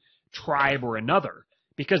one tribe or another.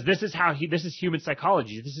 Because this is human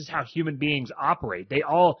psychology. This is how human beings operate.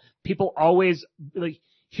 People always, like,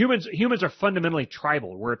 humans are fundamentally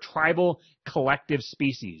tribal. We're a tribal collective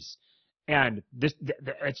species. And this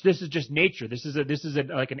is just nature. This is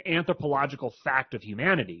like an anthropological fact of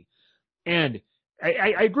humanity. And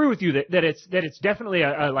I agree with you that it's definitely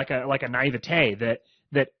like a naivete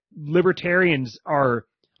that libertarians are,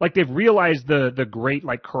 like, they've realized the great,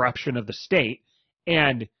 like, corruption of the state.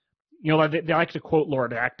 And they like to quote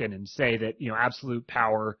Lord Acton and say that absolute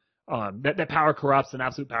power, that power corrupts and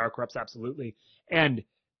absolute power corrupts absolutely. And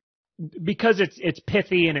because it's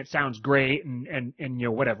pithy and it sounds great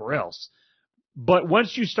and whatever else. But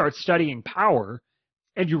once you start studying power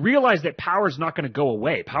and you realize that power is not going to go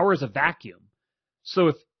away, power is a vacuum.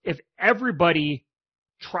 So if everybody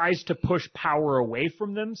tries to push power away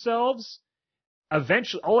from themselves,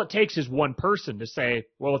 eventually all it takes is one person to say,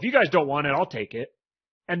 well, if you guys don't want it, I'll take it.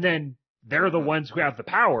 And then they're the ones who have the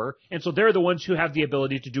power, and so they're the ones who have the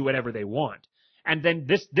ability to do whatever they want. And then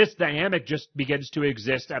this dynamic just begins to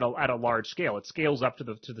exist at a large scale. It scales up to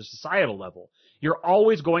the societal level. You're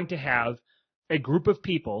always going to have a group of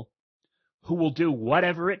people who will do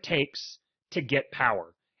whatever it takes to get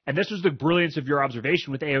power. And this was the brilliance of your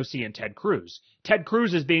observation with AOC and Ted Cruz. Ted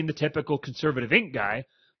Cruz is being the typical conservative Inc. guy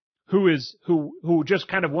who just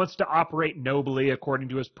kind of wants to operate nobly according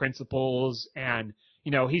to his principles, and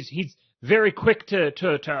he's very quick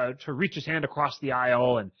to reach his hand across the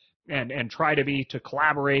aisle and try to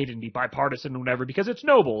collaborate and be bipartisan and whatever, because it's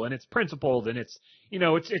noble and it's principled and it's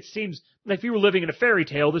it seems like if you were living in a fairy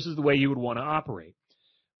tale, this is the way you would want to operate.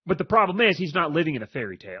 But the problem is he's not living in a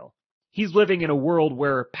fairy tale. He's living in a world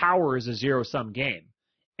where power is a zero-sum game,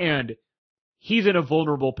 and he's in a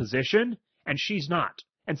vulnerable position and she's not.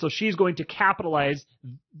 And so she's going to capitalize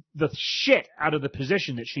the shit out of the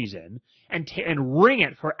position that she's in and wring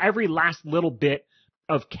it for every last little bit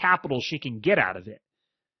of capital she can get out of it.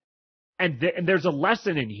 And there's a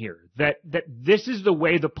lesson in here that this is the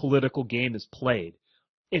way the political game is played.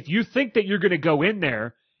 If you think that you're going to go in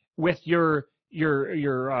there with your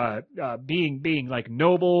being like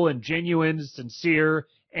noble and genuine, sincere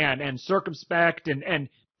and circumspect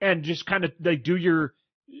and just kind of like do your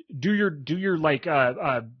like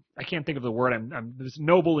I can't think of the word. I'm this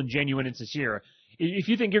noble and genuine and sincere. If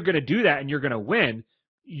you think you're going to do that and you're going to win,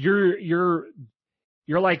 you're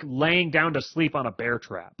like laying down to sleep on a bear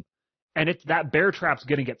trap. And that bear trap's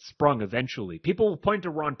going to get sprung eventually. People will point to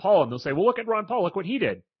Ron Paul and they'll say, well, look at Ron Paul. Look what he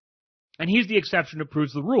did. And he's the exception that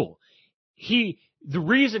proves the rule. The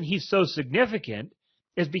reason he's so significant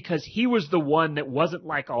is because he was the one that wasn't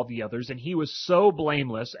like all the others, and he was so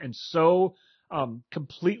blameless and so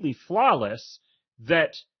completely flawless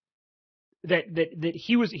that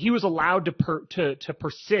he was allowed to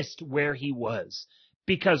persist where he was,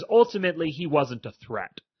 because ultimately he wasn't a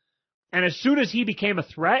threat. And as soon as he became a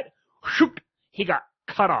threat, shoot, he got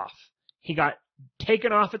cut off. He got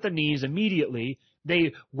taken off at the knees immediately.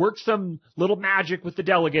 They worked some little magic with the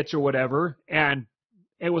delegates or whatever, and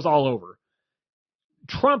it was all over.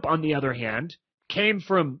 Trump, on the other hand, came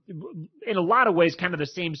from, in a lot of ways, kind of the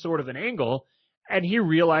same sort of an angle, and he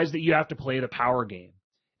realized that you have to play the power game.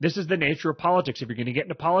 This is the nature of politics. If you're going to get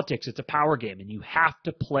into politics, it's a power game, and you have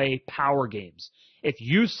to play power games. If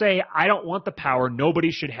you say, I don't want the power,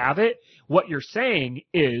 nobody should have it, what you're saying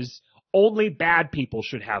is only bad people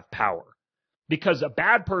should have power. because a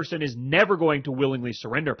bad person is never going to willingly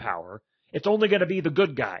surrender power. It's only going to be the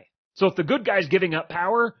good guy. So if the good guy's giving up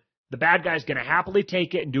power, the bad guy's going to happily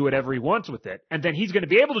take it and do whatever he wants with it. And then he's going to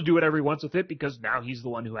be able to do whatever he wants with it because now he's the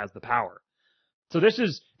one who has the power. So this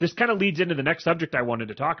kind of leads into the next subject I wanted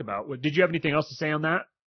to talk about. Did you have anything else to say on that?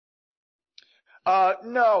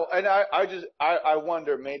 No, and I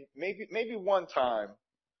wonder maybe one time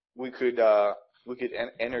we could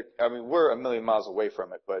enter. I mean, we're a million miles away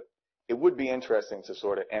from it, but it would be interesting to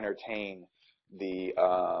sort of entertain the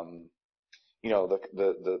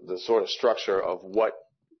the sort of structure of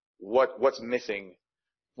what's missing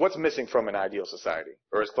from an ideal society,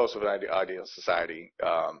 or as close to an ideal society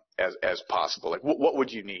as possible. Like, what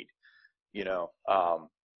would you need? Because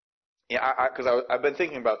I've been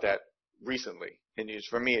thinking about that recently, and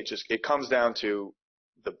for me, it comes down to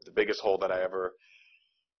the biggest hole that I ever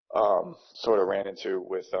sort of ran into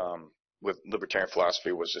with libertarian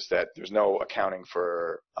philosophy was just that there's no accounting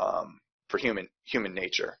for human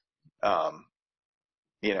nature. And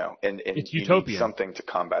it's you utopian. need something to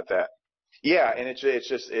combat that. Yeah, and I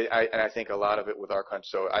think a lot of it with our country.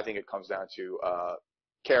 So I think it comes down to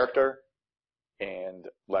character and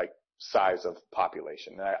like size of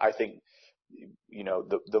population. And I think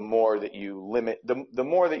the more that you limit, the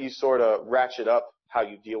more that you sort of ratchet up how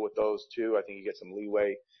you deal with those two, I think you get some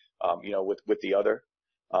leeway, with the other.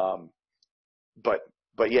 But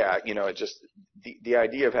yeah, it just the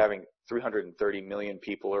idea of having 330 million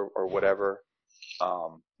people or whatever,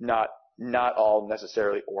 not all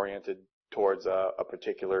necessarily oriented towards a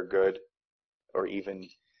particular good, or even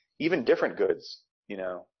different goods,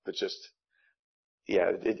 but just,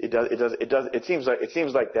 yeah, it seems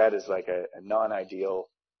like that is like a non-ideal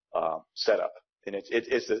setup. And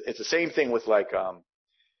it's the same thing with like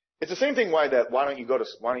it's the same thing why don't you go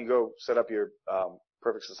set up your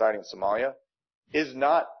perfect society in Somalia is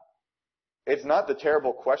not, it's not the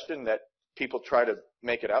terrible question that people try to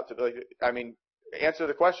make it out to be. Like, I mean, answer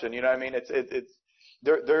the question, I mean, it's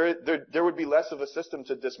there would be less of a system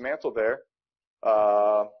to dismantle there.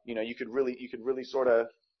 You could really sort of,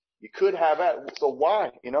 you could have that. So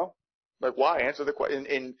why, like why? Answer the question.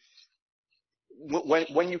 And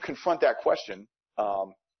when you confront that question,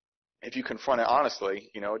 if you confront it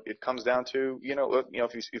honestly, it comes down to,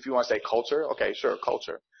 if you want to say culture, okay, sure,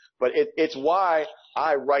 culture. But it's why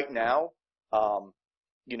I right now, I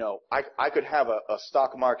could have a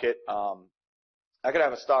stock market,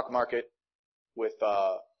 with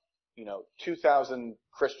 2,000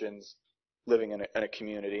 Christians living in a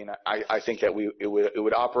community, and I think that it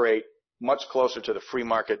would operate much closer to the free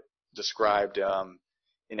market described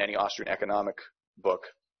in any Austrian economic book,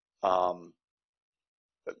 than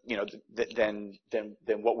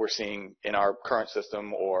what we're seeing in our current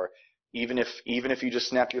system, or even if you just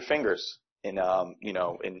snap your fingers in the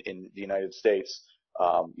United States.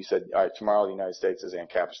 You said, all right, tomorrow the United States is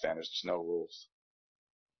Ancapistan. There's just no rules.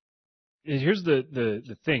 Here's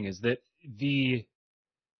the thing is that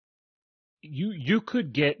you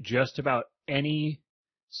could get just about any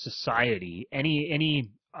society,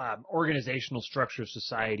 any organizational structure of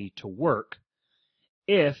society to work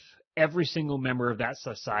if every single member of that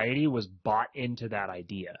society was bought into that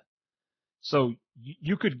idea. So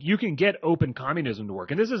you can get open communism to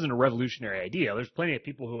work, and this isn't a revolutionary idea. There's plenty of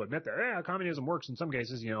people who admit that communism works in some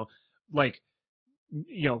cases. There's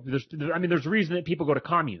a reason that people go to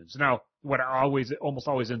communes. Now, what almost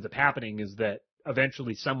always ends up happening is that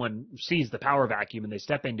eventually someone sees the power vacuum and they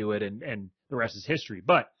step into it, and the rest is history.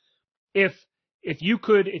 But if you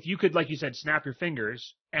could, like you said, snap your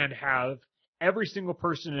fingers and have every single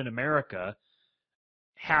person in America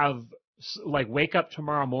wake up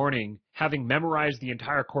tomorrow morning having memorized the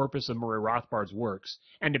entire corpus of Murray Rothbard's works,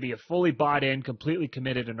 and to be a fully bought in, completely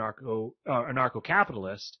committed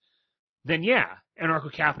anarcho-capitalist, then yeah,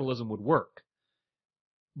 anarcho-capitalism would work.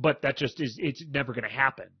 But that just it's never going to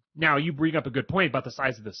happen. Now, you bring up a good point about the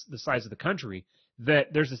size of the country,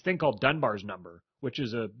 that there's this thing called Dunbar's number, which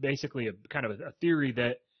is basically a kind of a theory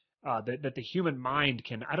that the human mind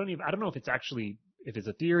can, I don't know if it's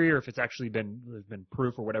a theory or if it's actually been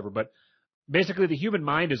proof or whatever, but basically the human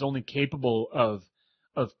mind is only capable of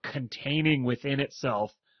containing within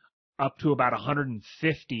itself up to about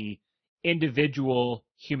 150 individual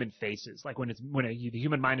human faces. Like when the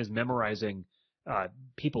human mind is memorizing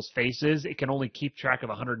people's faces, it can only keep track of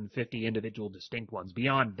 150 individual distinct ones.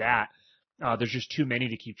 Beyond that, there's just too many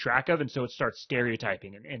to keep track of, and so it starts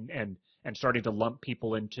stereotyping and starting to lump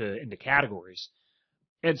people into categories.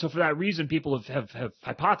 And so for that reason, people have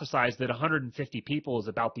hypothesized that 150 people is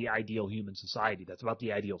about the ideal human society. That's about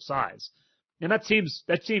the ideal size. And that seems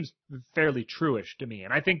fairly true-ish to me.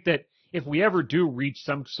 And I think that if we ever do reach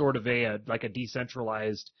some sort of a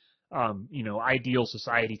decentralized, ideal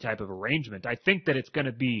society type of arrangement, I think that it's going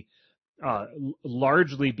to be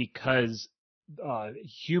largely because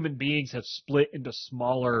human beings have split into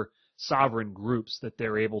smaller sovereign groups that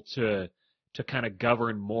they're able to kind of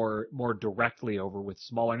govern more directly over with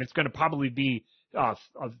smaller, and it's going to probably be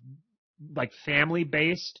like family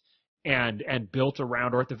based and built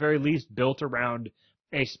around, or at the very least built around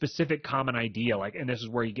a specific common idea. Like, and this is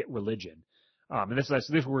where you get religion. And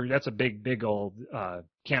that's a big old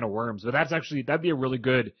can of worms. But that'd be a really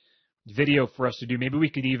good video for us to do. Maybe we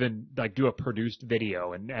could even like do a produced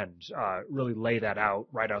video and really lay that out,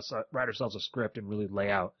 write ourselves a script and really lay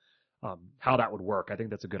out how that would work. I think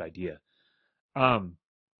that's a good idea.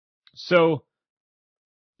 So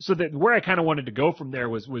that where I kind of wanted to go from there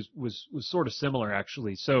was sort of similar,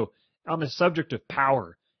 actually. So on the subject of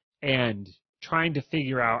power and trying to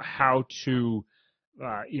figure out how to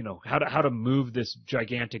how to move this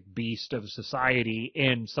gigantic beast of society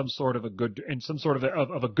in some sort of a good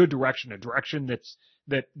direction, a direction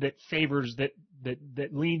that favors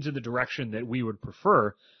that leans in the direction that we would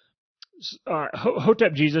prefer.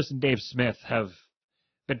 Hotep Jesus and Dave Smith have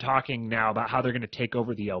been talking now about how they're going to take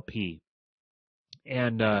over the LP.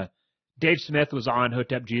 And Dave Smith was on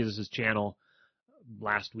Hotep Jesus' channel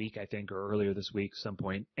last week, I think, or earlier this week, some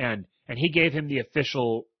point, and he gave him the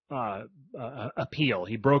official appeal.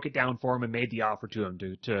 He broke it down for him and made the offer to him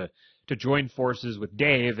to join forces with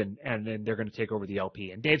Dave, and then they're going to take over the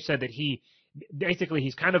LP. And Dave said that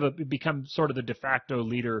he's kind of become sort of the de facto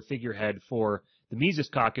leader, figurehead for the Mises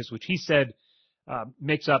Caucus, which he said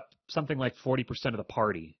makes up something like 40% of the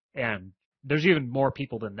party. And there's even more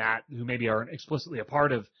people than that who maybe aren't explicitly a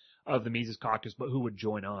part of the Mises Caucus, but who would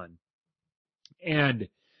join on. And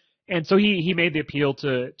so he made the appeal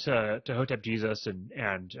to Hotep Jesus,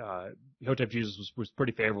 and Hotep Jesus was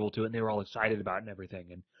pretty favorable to it, and they were all excited about it and everything.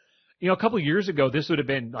 And a couple of years ago, this would have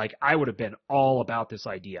been like, I would have been all about this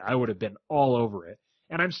idea. I would have been all over it.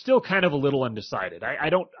 And I'm still kind of a little undecided. I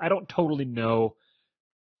don't totally know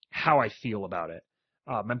how I feel about it.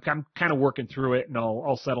 I'm kind of working through it, and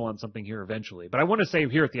I'll settle on something here eventually. But I want to say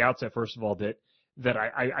here at the outset, first of all, that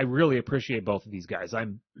I really appreciate both of these guys.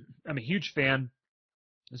 I'm a huge fan,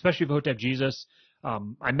 especially of Hotep Jesus.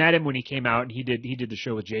 I met him when he came out, and he did the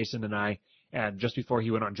show with Jason and I, and just before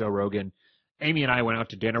he went on Joe Rogan. Amy and I went out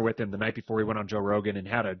to dinner with him the night before he went on Joe Rogan and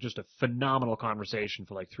had just a phenomenal conversation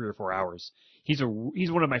for like 3 or 4 hours. He's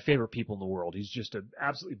one of my favorite people in the world. He's just an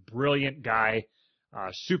absolutely brilliant guy,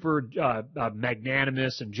 super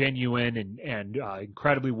magnanimous and genuine and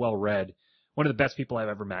incredibly well read. One of the best people I've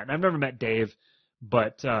ever met. And I've never met Dave,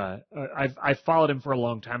 but I've followed him for a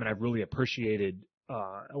long time, and I've really appreciated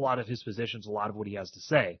a lot of his positions, a lot of what he has to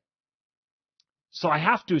say. So I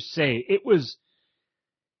have to say it was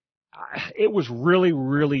really,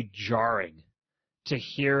 really jarring to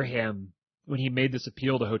hear him when he made this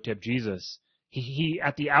appeal to Hotep Jesus. He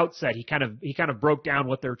at the outset he kind of broke down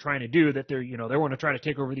what they're trying to do, that they want to try to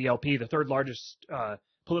take over the LP, the third largest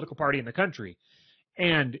political party in the country.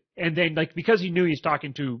 And then, like, because he knew he's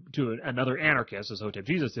talking to another anarchist, as Hotep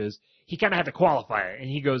Jesus is, he kind of had to qualify it. And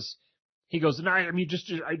he goes, no, I mean, just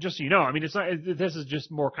so you know, I mean, it's not, this is just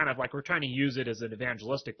more kind of like we're trying to use it as an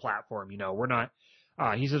evangelistic platform. We're not,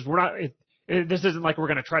 he says, we're not, this isn't like we're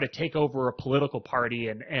going to try to take over a political party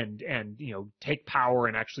and take power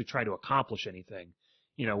and actually try to accomplish anything.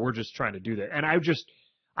 We're just trying to do that. And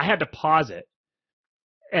I had to pause it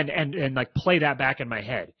and like play that back in my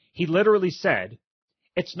head. He literally said,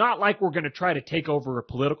 it's not like we're going to try to take over a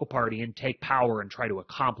political party and take power and try to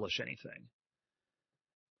accomplish anything.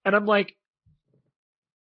 And I'm like,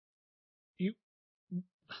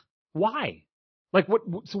 why? Like,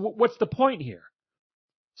 what's the point here?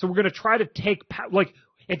 So we're going to try to take power. Like,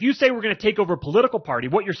 if you say we're going to take over a political party,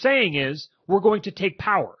 what you're saying is we're going to take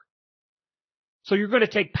power. So you're going to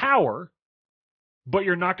take power, but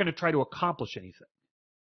you're not going to try to accomplish anything.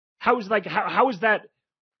 How is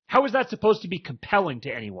that supposed to be compelling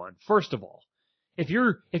to anyone? First of all, if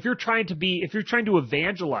you're trying to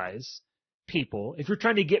evangelize people, if you're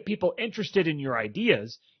trying to get people interested in your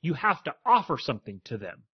ideas, you have to offer something to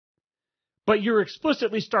them. But you're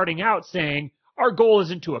explicitly starting out saying, our goal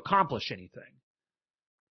isn't to accomplish anything.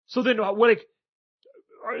 So then, how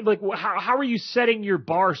are you setting your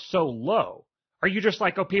bar so low? Are you just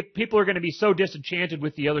like, people are going to be so disenchanted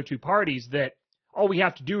with the other two parties that all we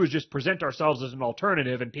have to do is just present ourselves as an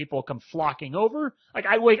alternative and people come flocking over? Like,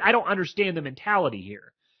 I don't understand the mentality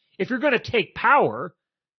here. If you're going to take power,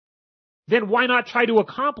 then why not try to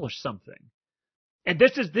accomplish something? And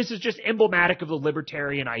this is just emblematic of the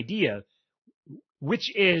libertarian idea,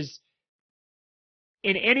 which is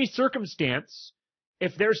in any circumstance,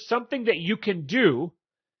 if there's something that you can do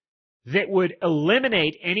that would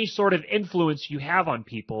eliminate any sort of influence you have on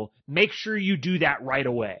people, make sure you do that right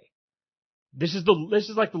away. This is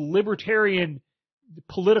like the libertarian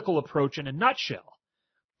political approach in a nutshell.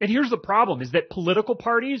 And here's the problem, is that political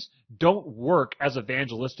parties don't work as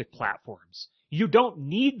evangelistic platforms. You don't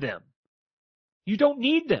need them. You don't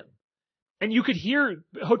need them. And you could hear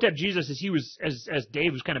Hotep Jesus as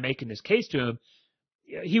Dave was kind of making this case to him.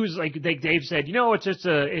 He was like, Dave said,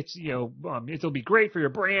 it'll be great for your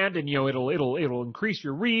brand, and it'll increase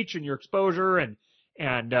your reach and your exposure, and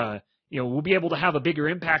we'll be able to have a bigger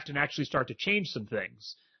impact and actually start to change some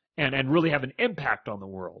things and really have an impact on the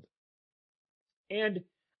world. And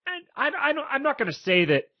I'm not going to say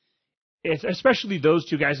that, especially those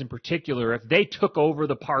two guys in particular, if they took over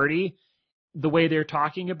the party the way they're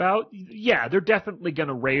talking about, yeah, they're definitely going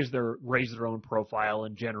to raise their own profile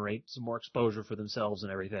and generate some more exposure for themselves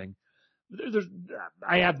and everything.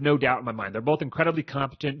 I have no doubt in my mind. They're both incredibly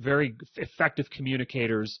competent, very effective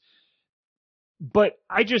communicators. But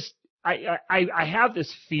I have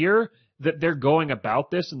this fear that they're going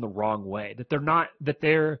about this in the wrong way, that they're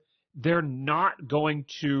not going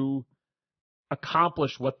to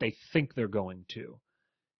accomplish what they think they're going to.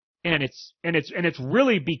 And it's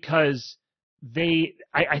really because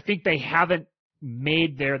I think they haven't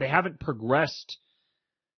progressed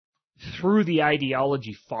through the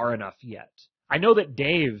ideology far enough yet. I know that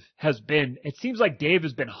it seems like Dave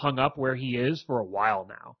has been hung up where he is for a while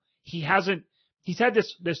now. He's had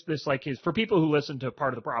this like for people who listen to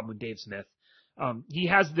Part of the Problem with Dave Smith, he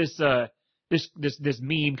has this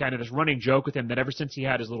meme, kind of this running joke with him that ever since he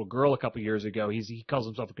had his little girl a couple years ago, he calls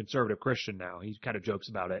himself a conservative Christian now. He kind of jokes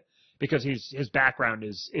about it because his background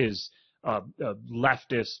is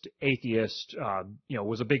leftist, atheist,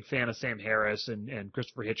 was a big fan of Sam Harris and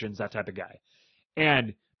Christopher Hitchens, that type of guy.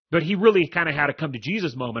 But he really kind of had a come to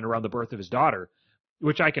Jesus moment around the birth of his daughter,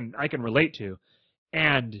 which I can relate to.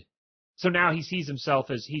 And so now he sees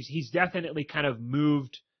himself as he's definitely kind of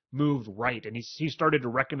moved right, and he's started to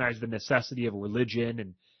recognize the necessity of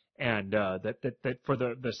religion and that for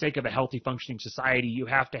the sake of a healthy functioning society, you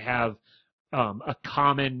have to have a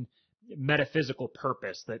common metaphysical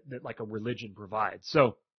purpose that like a religion provides.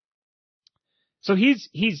 So he's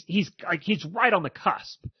right on the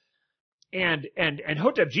cusp. And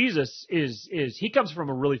Hotep Jesus he comes from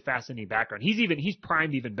a really fascinating background. He's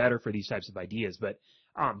primed even better for these types of ideas, but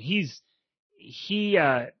he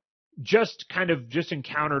just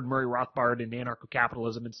encountered Murray Rothbard and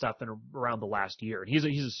anarcho-capitalism and stuff around the last year. And he's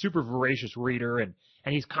a super voracious reader, and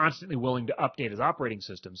he's constantly willing to update his operating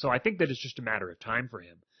system. So I think that it's just a matter of time for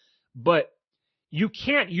him. But you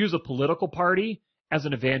can't use a political party as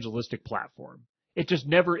an evangelistic platform. It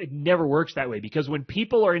never works that way, because when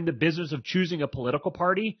people are in the business of choosing a political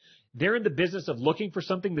party, they're in the business of looking for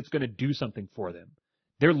something that's going to do something for them.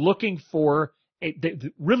 They're looking for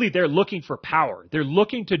they're looking for power. They're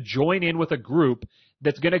looking to join in with a group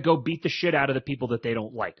that's going to go beat the shit out of the people that they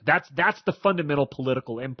don't like. That's the fundamental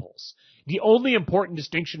political impulse. The only important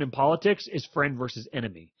distinction in politics is friend versus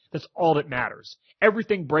enemy. That's all that matters.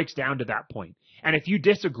 Everything breaks down to that point. And if you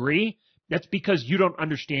disagree, that's because you don't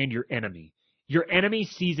understand your enemy. Your enemy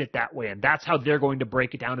sees it that way, and that's how they're going to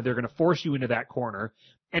break it down, and they're going to force you into that corner.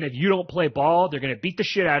 And if you don't play ball, they're going to beat the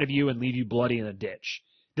shit out of you and leave you bloody in a ditch.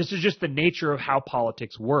 This is just the nature of how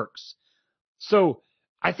politics works. So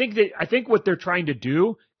I think what they're trying to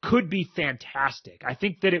do could be fantastic. I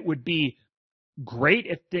think that it would be great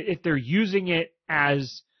if they're using it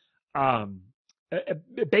as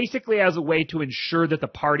basically as a way to ensure that the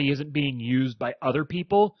party isn't being used by other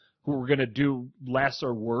people who are going to do less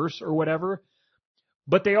or worse or whatever.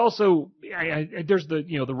 But they also there's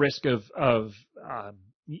the risk of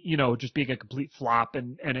just being a complete flop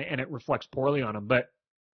and it reflects poorly on them. But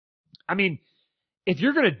I mean, if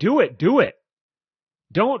you're going to do it, do it.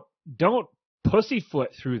 Don't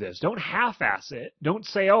pussyfoot through this. Don't half-ass it. Don't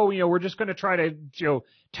say, we're just going to try to,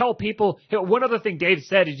 tell people. One other thing Dave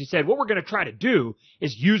said is he said, what we're going to try to do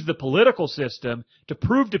is use the political system to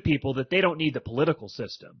prove to people that they don't need the political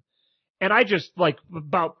system. And I just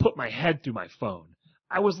about put my head through my phone.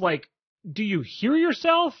 I was like, do you hear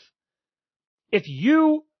yourself? If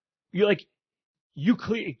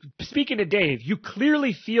speaking to Dave, you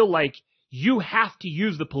clearly feel like you have to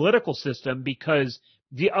use the political system because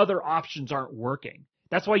the other options aren't working.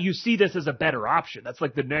 That's why you see this as a better option. That's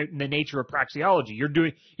like the nature of praxeology.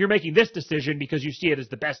 You're making this decision because you see it as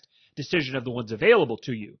the best decision of the ones available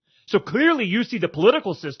to you. So clearly you see the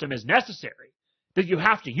political system as necessary, that you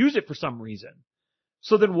have to use it for some reason.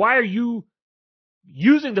 So then why are you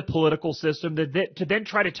using the political system to then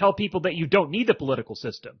try to tell people that you don't need the political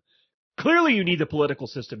system. Clearly you need the political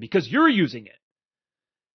system because you're using it.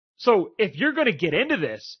 So if you're going to get into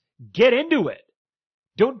this, get into it.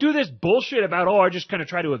 Don't do this bullshit about, I'm just going to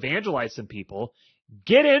try to evangelize some people.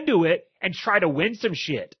 Get into it and try to win some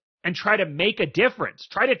shit and try to make a difference.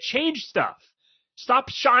 Try to change stuff. Stop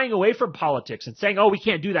shying away from politics and saying, we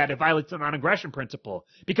can't do that. It violates the non-aggression principle.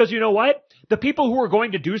 Because you know what? The people who are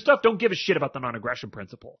going to do stuff don't give a shit about the non-aggression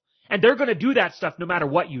principle. And they're going to do that stuff no matter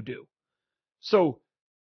what you do. So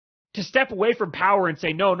to step away from power and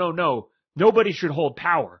say, no, nobody should hold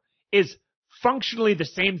power is functionally the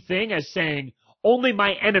same thing as saying only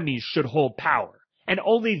my enemies should hold power and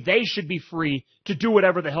only they should be free to do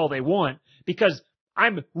whatever the hell they want because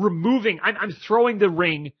I'm throwing the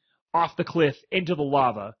ring off the cliff into the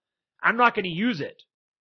lava. I'm not going to use it.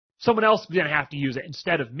 Someone else is going to have to use it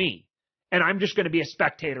instead of me. And I'm just going to be a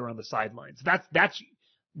spectator on the sidelines.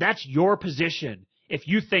 That's your position. If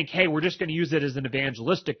you think, hey, we're just going to use it as an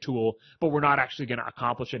evangelistic tool, but we're not actually going to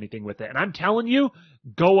accomplish anything with it. And I'm telling you,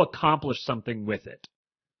 go accomplish something with it.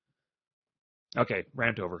 Okay,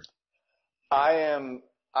 rant over. I'm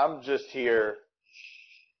just here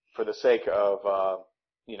for the sake of,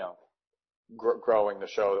 growing the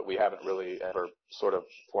show that we haven't really ever sort of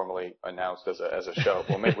formally announced as a show.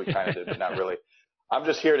 Well, maybe we kind of did, but not really. I'm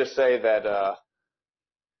just here to say that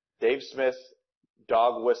Dave Smith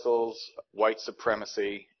dog whistles white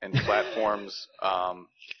supremacy and platforms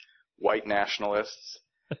white nationalists,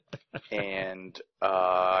 and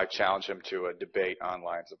I challenge him to a debate on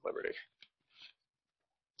Lions of Liberty.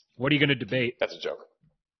 What are you going to debate? That's a joke.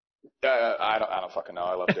 I don't fucking know.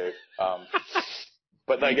 I love Dave.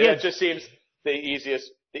 But like it just seems the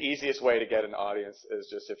easiest way to get an audience is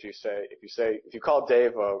just if you call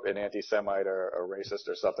Dave an anti-Semite or a racist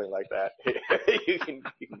or something like that, you can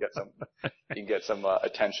get some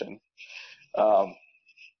attention.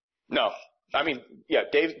 No, I mean, yeah,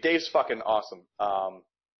 Dave's fucking awesome.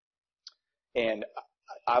 And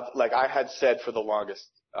I had said for the longest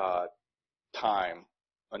time,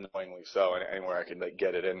 annoyingly so, and anywhere I could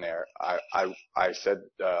get it in there, I said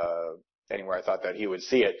anywhere I thought that he would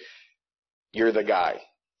see it, you're the guy.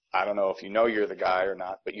 I don't know if you know you're the guy or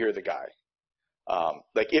not, but you're the guy.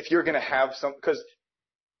 If you're gonna have some, because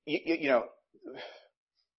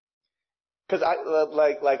because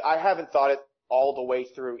I haven't thought it all the way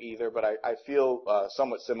through either, but I feel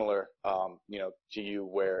somewhat similar, to you,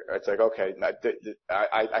 where it's like, okay,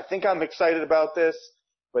 I think I'm excited about this,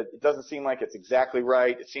 but it doesn't seem like it's exactly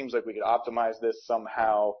right. It seems like we could optimize this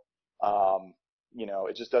somehow.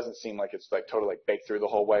 It just doesn't seem like it's totally baked through the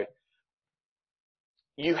whole way.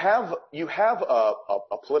 You have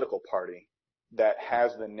a political party that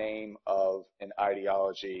has the name of an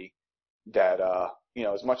ideology that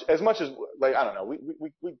as much as I don't know,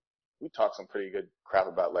 we talk some pretty good crap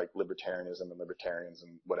about libertarianism and libertarians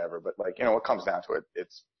and whatever, but what comes down to it,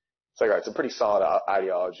 it's all right, it's a pretty solid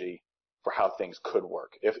ideology for how things could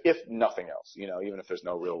work, if nothing else, even if there's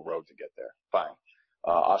no real road to get there, fine.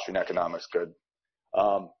 Austrian economics, good.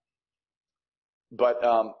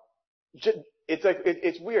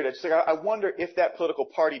 It's weird. It's I wonder if that political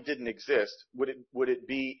party didn't exist, would it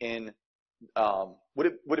be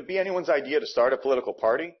anyone's idea to start a political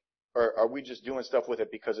party, or are we just doing stuff with it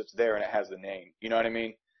because it's there and it has the name? You know what I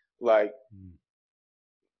mean?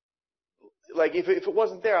 If it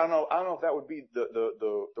wasn't there, I don't know if that would be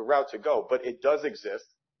the route to go, but it does exist.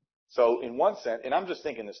 So in one sense, and I'm just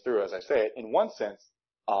thinking this through as I say it, in one sense,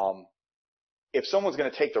 if someone's going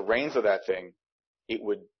to take the reins of that thing,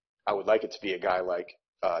 I would like it to be a guy like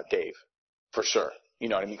Dave, for sure. You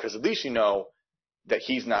know what I mean? Because at least you know that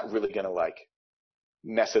he's not really going to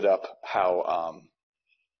mess it up how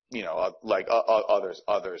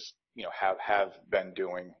others have been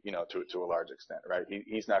doing, to a large extent, right?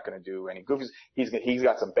 He's not going to do any goofies. He's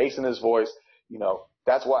got some bass in his voice.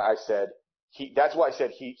 That's why I said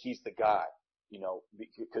he's the guy.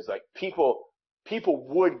 Because people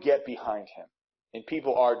would get behind him, and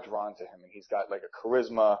people are drawn to him, and he's got a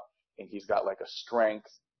charisma, and he's got a strength.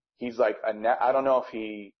 He's I don't know if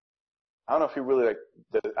he really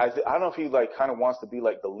I don't know if he kind of wants to be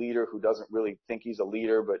the leader who doesn't really think he's a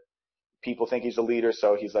leader, but people think he's a leader,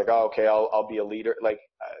 so he's oh, okay, I'll be a leader.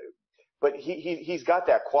 But he's got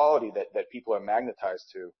that quality that people are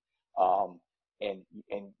magnetized to, and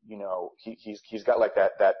he's got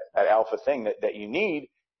that alpha thing that you need,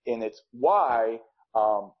 and it's why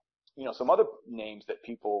some other names that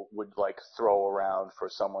people would throw around for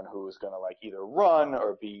someone who is going to either run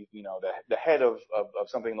or be the head of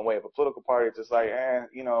something in the way of a political party. It's just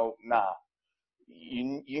nah.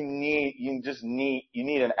 You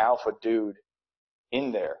need an alpha dude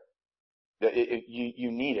in there.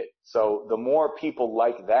 You need it. So the more people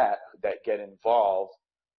like that get involved,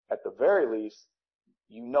 at the very least,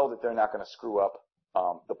 you know that they're not going to screw up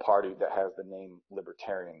the party that has the name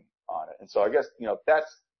libertarian on it. And so I guess,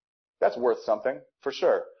 that's worth something for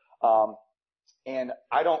sure. And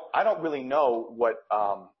I don't really know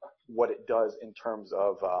what it does in terms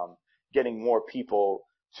of getting more people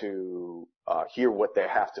to hear what they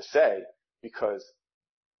have to say, because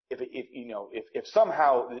if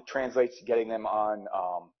somehow it translates to getting them on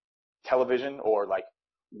television, or like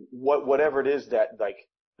whatever it is that like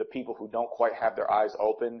the people who don't quite have their eyes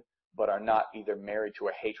open but are not either married to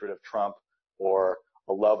a hatred of Trump or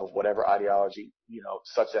a love of whatever ideology,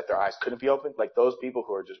 such that their eyes couldn't be opened, like those people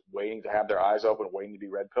who are just waiting to have their eyes open, waiting to be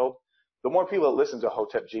red-pilled, the more people that listen to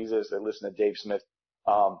Hotep Jesus, that listen to Dave Smith,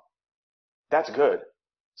 that's good.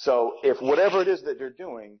 So if whatever it is that they're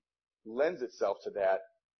doing lends itself to that,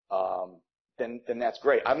 then that's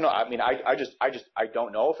great. I don't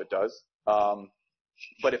know if it does.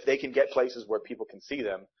 But if they can get places where people can see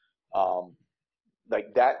them,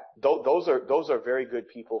 like that, those are very good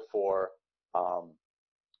people for,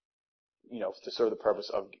 to serve the purpose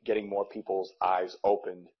of getting more people's eyes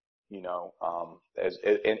opened, as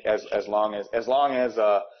long as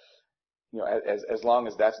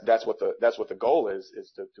that's what the goal is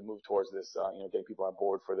to move towards this, getting people on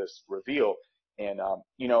board for this reveal. And,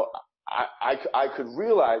 I could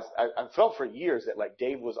realize, I felt for years that like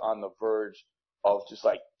Dave was on the verge of just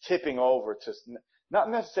like tipping over to not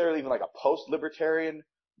necessarily even like a post-libertarian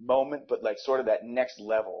moment, but like sort of that next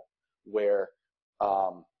level where,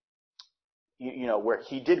 where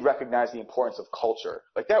he did recognize the importance of culture.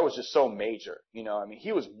 Like that was just so major,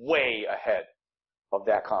 he was way ahead of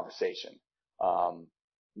that conversation. And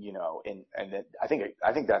then I think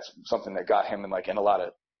that's something that got him in a lot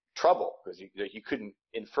of trouble, because you couldn't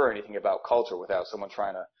infer anything about culture without someone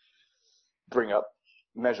trying to bring up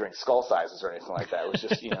measuring skull sizes or anything like that. It was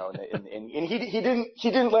just, and he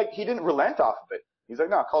didn't relent off of it. He's like,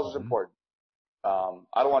 no, culture's important. I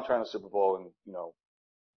don't want to turn on the Super Bowl and,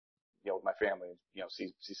 with my family,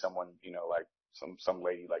 see someone, like some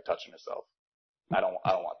lady like touching herself. I don't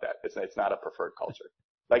want that. It's not a preferred culture.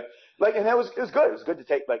 And it was good. It was good to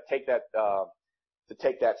take that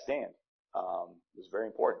stand. It was very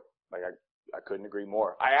important. I couldn't agree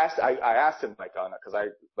more. I asked him cause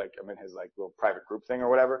I'm in his little private group thing or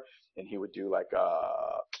whatever, and he would do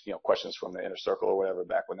questions from the inner circle or whatever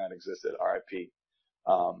back when that existed, RIP.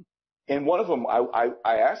 And one of them, I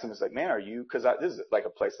asked him, it's like, man, are you, cause this is like a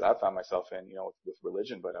place that I found myself in, with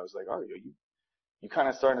religion, but I was like, are you kind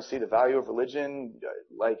of starting to see the value of religion?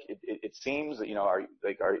 It seems that, are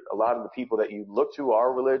a lot of the people that you look to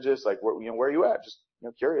are religious? Where are you at? Just,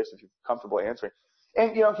 curious if you're comfortable answering.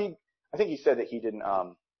 And, I think he said that he didn't,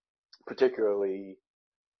 particularly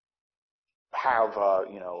have, a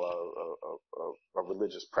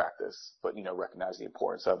religious practice, but, recognize the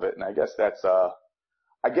importance of it. And I guess that's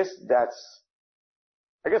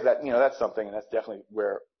something, and that's definitely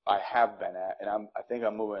where I have been at. And I think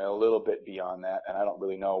I'm moving a little bit beyond that, and I don't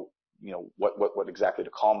really know, what exactly to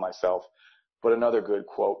call myself. But another good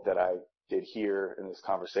quote that I did hear in this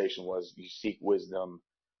conversation was, you seek wisdom,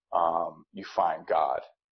 you find God.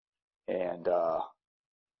 And,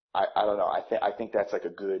 I don't know. I think that's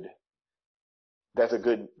that's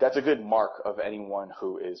a good mark of anyone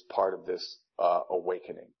who is part of this,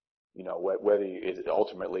 awakening. Whether it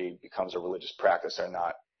ultimately becomes a religious practice or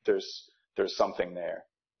not, there's something there,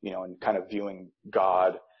 and kind of viewing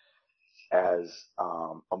God as,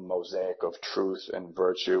 a mosaic of truth and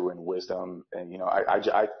virtue and wisdom. And,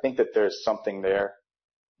 I think that there's something there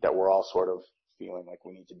that we're all sort of feeling like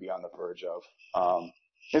we need to be on the verge of.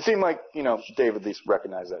 It seemed like, Dave at least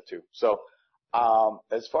recognized that too. So,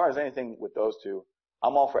 as far as anything with those two,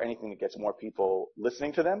 I'm all for anything that gets more people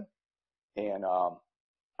listening to them. And,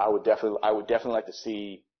 I would definitely like to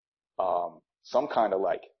see, some kind of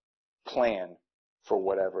plan for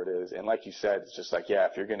whatever it is. And like you said, it's just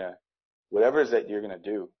if you're whatever it is that you're going to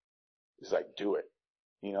do, is do it.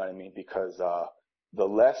 You know what I mean? Because, the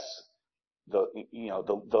less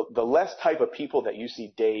type of people that you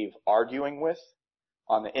see Dave arguing with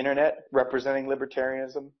on the internet representing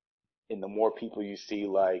libertarianism, and the more people you see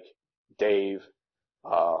like Dave,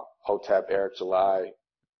 Hotep, Eric July,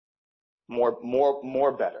 more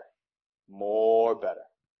better. More better.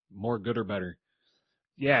 More good or better.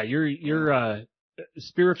 Yeah, your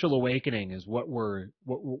spiritual awakening is what we're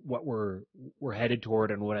headed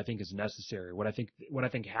toward, and what I think is necessary. What I think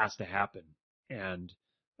has to happen, and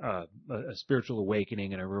a spiritual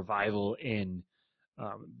awakening and a revival in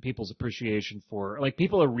people's appreciation for,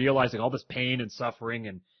 people are realizing all this pain and suffering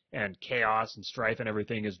and chaos and strife and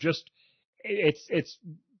everything is just, it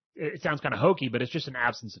sounds kind of hokey, but it's just an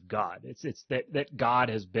absence of God. It's that God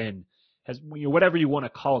has whatever you want to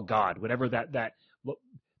call God, whatever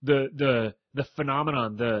the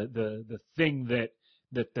phenomenon, the thing that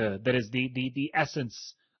is the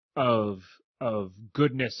essence of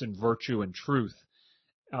goodness and virtue and truth,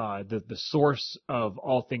 the source of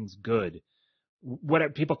all things good.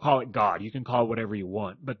 What people call it God, you can call it whatever you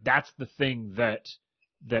want, but that's the thing that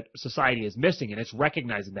society is missing, and it's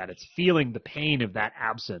recognizing that, it's feeling the pain of that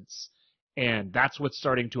absence, and that's what's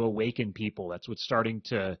starting to awaken people. That's what's starting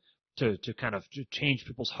to kind of change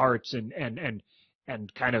people's hearts and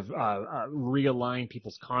kind of realign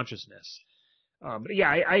people's consciousness. But yeah,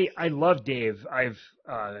 I love Dave. I've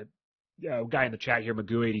a guy in the chat here,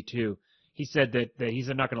 Magoo82. He said that he's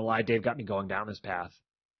not going to lie. Dave got me going down this path,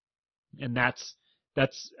 and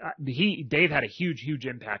Dave had a huge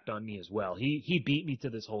impact on me as well. He beat me to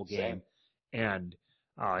this whole game, and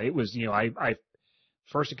it was, I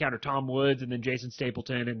first encountered Tom Woods and then Jason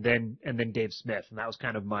Stapleton and then Dave Smith, and that was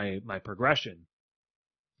kind of my progression.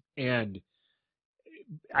 And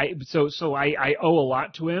I owe a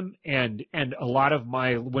lot to him, and a lot of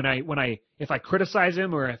my if I criticize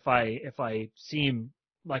him or if I seem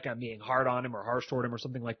like I'm being hard on him or harsh toward him or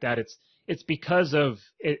something like that, it's because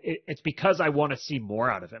I want to see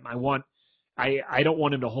more out of him. I don't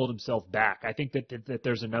want him to hold himself back. I think that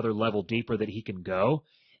there's another level deeper that he can go,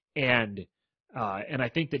 and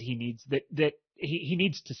I think that he needs he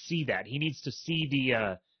needs to see that. He needs to see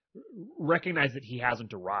recognize that he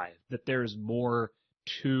hasn't arrived, that there's more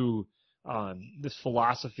to this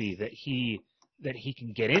philosophy that he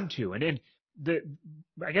can get into. And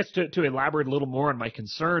I guess to elaborate a little more on my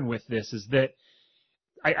concern with this is that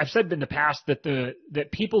I've said in the past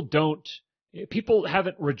that people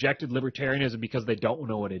haven't rejected libertarianism because they don't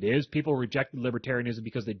know what it is. People rejected libertarianism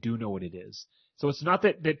because they do know what it is. So it's not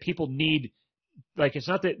that people need, it's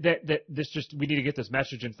not that this just, we need to get this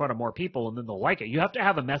message in front of more people and then they'll like it. You have to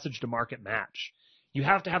have a message to market match. You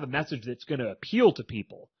have to have a message that's going to appeal to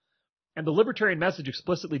people. And the libertarian message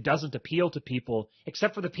explicitly doesn't appeal to people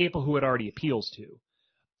except for the people who it already appeals to.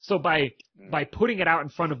 So by putting it out in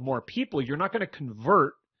front of more people, you're not going to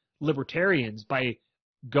convert libertarians by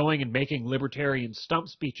going and making libertarian stump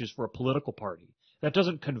speeches for a political party. That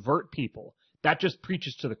doesn't convert people. That just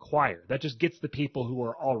preaches to the choir. That just gets the people who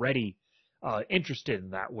are already interested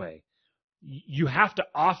in that way. You have to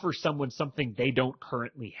offer someone something they don't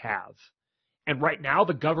currently have. And right now,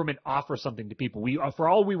 the government offers something to people. For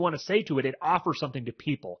all we want to say to it, it offers something to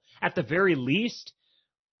people. At the very least,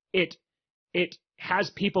 it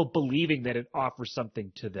has people believing that it offers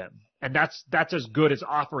something to them. And that's as good as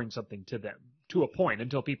offering something to them, to a point,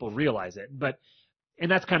 until people realize it.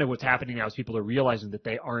 And that's kind of what's happening now, is people are realizing that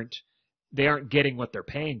they aren't getting what they're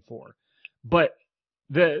paying for. But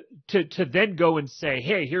to then go and say,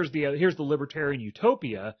 hey, here's the libertarian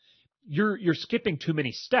utopia, you're skipping too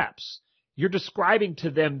many steps. You're describing to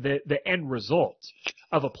them the end result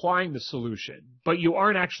of applying the solution, but you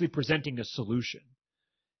aren't actually presenting a solution.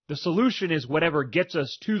 The solution is whatever gets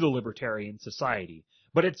us to the libertarian society,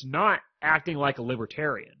 but it's not acting like a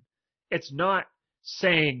libertarian. It's not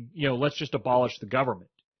saying, let's just abolish the government,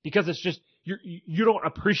 because it's just, you don't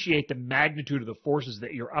appreciate the magnitude of the forces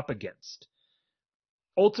that you're up against.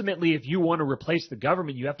 Ultimately, if you want to replace the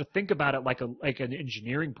government, you have to think about it like an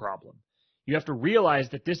engineering problem. You have to realize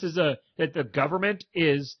that that the government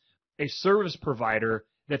is a service provider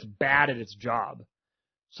that's bad at its job.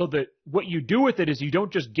 So that what you do with it is you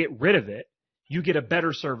don't just get rid of it, you get a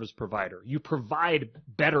better service provider. You provide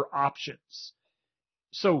better options.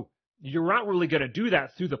 So you're not really going to do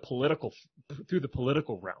that through the political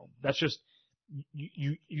realm. That's just,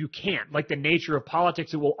 you can't. Like the nature of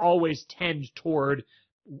politics, it will always tend toward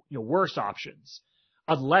worse options,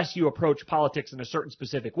 unless you approach politics in a certain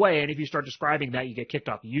specific way. And if you start describing that, you get kicked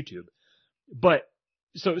off of YouTube. But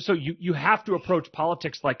so you have to approach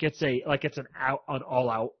politics like it's an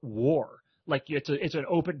all-out war, like it's an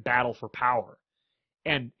open battle for power.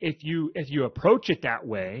 And if you approach it that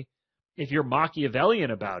way, if you're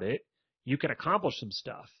Machiavellian about it, you can accomplish some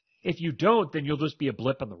stuff. If you don't, then you'll just be a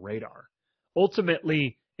blip on the radar.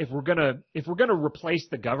 Ultimately, if we're gonna replace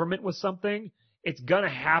the government with something, it's gonna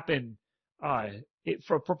happen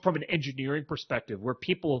from an engineering perspective, where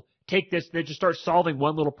people take this, they just start solving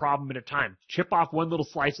one little problem at a time, chip off one little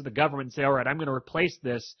slice of the government and say, all right, I'm going to replace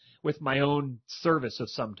this with my own service of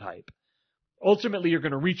some type. Ultimately, you're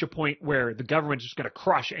going to reach a point where the government's just going to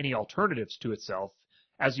crush any alternatives to itself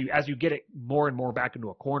as you get it more and more back into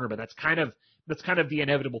a corner. But that's kind of the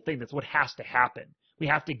inevitable thing. That's what has to happen. We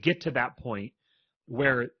have to get to that point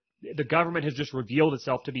where the government has just revealed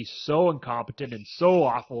itself to be so incompetent and so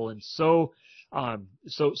awful and so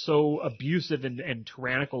abusive and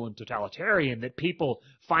tyrannical and totalitarian that people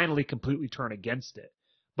finally completely turn against it.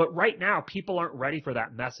 But right now, people aren't ready for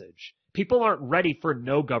that message. People aren't ready for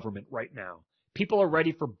no government right now. People are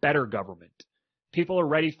ready for better government. People are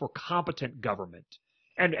ready for competent government.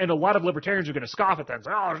 And a lot of libertarians are going to scoff at that and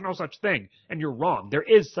say, oh, there's no such thing. And you're wrong. There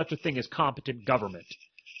is such a thing as competent government.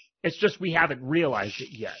 It's just we haven't realized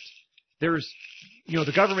it yet. There's,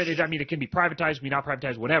 the government, it can be privatized, can be not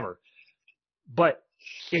privatized, whatever. But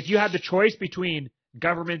if you have the choice between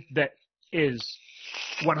government that is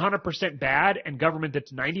 100% bad and government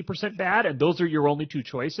that's 90% bad, and those are your only two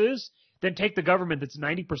choices, then take the government that's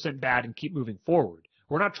 90% bad and keep moving forward.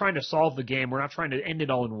 We're not trying to solve the game. We're not trying to end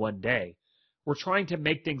it all in one day. We're trying to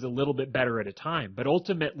make things a little bit better at a time. But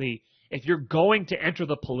ultimately, if you're going to enter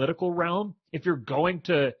the political realm, if you're going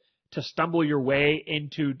to stumble your way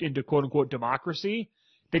into quote unquote democracy,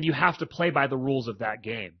 then you have to play by the rules of that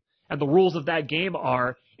game. And the rules of that game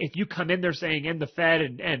are, if you come in there saying end the Fed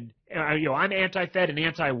and I'm anti-Fed and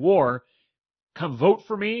anti-war, come vote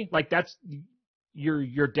for me, like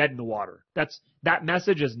you're dead in the water. That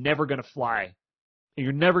message is never going to fly.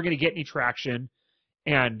 You're never going to get any traction,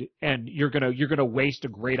 and you're gonna waste a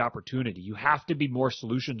great opportunity. You have to be more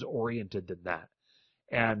solutions oriented than that.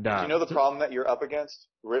 And do you know the problem that you're up against?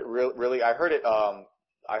 Really, I heard it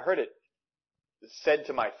said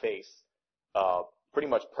to my face, pretty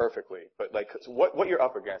much perfectly. But like, what you're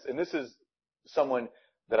up against, and this is someone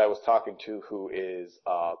that I was talking to who is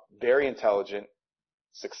very intelligent,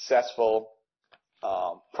 successful,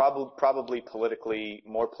 probably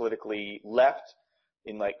more politically left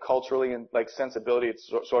in like culturally and like sensibility.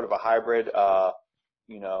 It's sort of a hybrid,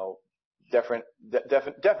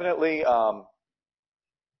 definitely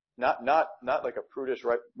not like a prudish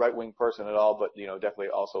right wing person at all, but definitely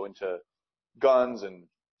also into guns and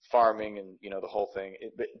farming and the whole thing.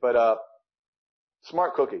 But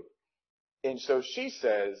smart cookie. And so she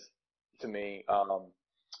says to me, I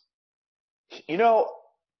know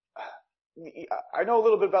a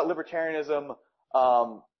little bit about libertarianism.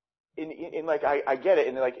 In like, I get it.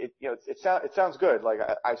 And like, it sounds good. Like,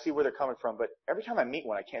 I see where they're coming from, but every time I meet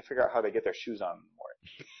one, I can't figure out how they get their shoes on in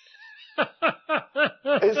the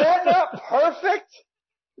morning. Is that not perfect?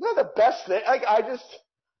 Isn't that the best thing? Like, I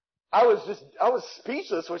was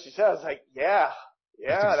speechless when she said, I was like, yeah,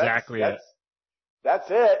 that's exactly it. That's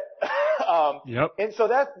it. Yep. And so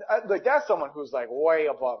that's someone who's like way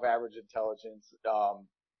above average intelligence.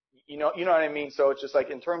 You know what I mean? So it's just like,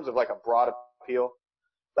 in terms of like a broad appeal,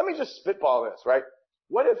 let me just spitball this, right?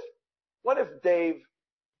 What if Dave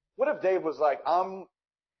was like,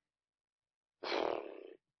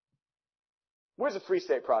 where's the Free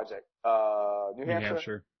State Project? New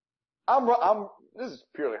Hampshire. This is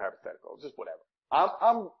purely hypothetical, just whatever.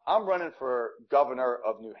 I'm running for governor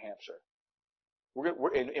of New Hampshire.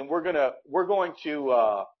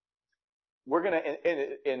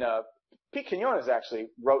 Pete Quinones actually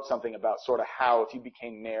wrote something about sort of how if you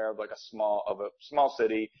became mayor of like a small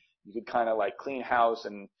city, you could kind of like clean house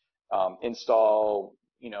and install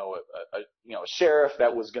a sheriff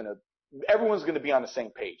that was everyone's gonna be on the same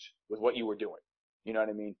page with what you were doing. You know what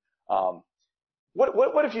I mean?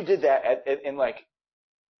 What if you did that in like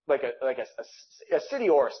a city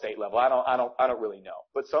or a state level? I don't really know,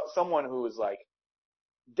 but someone who is like,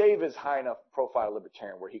 Dave is high enough profile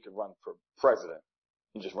libertarian where he could run for president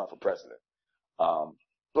and just run for president. But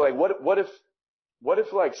like, what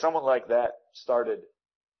if like someone like that started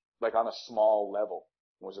like on a small level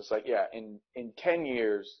and was just like, yeah, in 10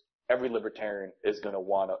 years, every libertarian is going to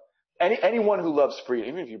want to, anyone who loves freedom,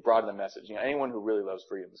 even if you broaden the message, anyone who really loves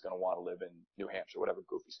freedom is going to want to live in New Hampshire, whatever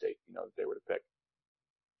goofy state, that they were to pick.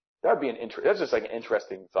 That would be that's just like an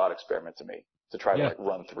interesting thought experiment to me to try to like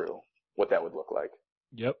run through what that would look like.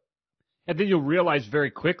 Yep. And then you'll realize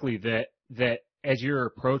very quickly that as you're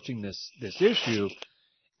approaching this issue,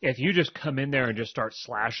 if you just come in there and just start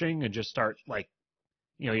slashing and just start like,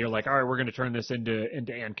 you're like, all right, we're going to turn this into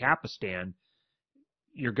Ancapistan,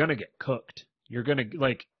 you're going to get cooked. You're going to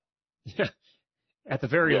like, at the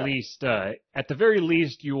very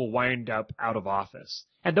least, you will wind up out of office.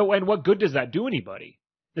 And what good does that do anybody?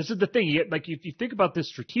 This is the thing. Like, if you think about this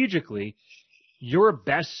strategically, you're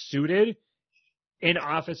best suited in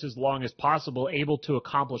office as long as possible, able to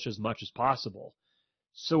accomplish as much as possible.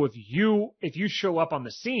 So if you show up on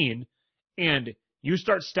the scene and you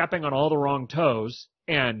start stepping on all the wrong toes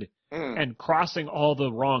and crossing all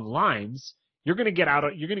the wrong lines, you're going to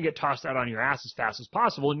get tossed out on your ass as fast as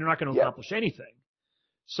possible, and you're not going to accomplish anything.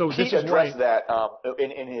 So he this is addressed why, that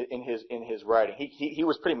in his writing. He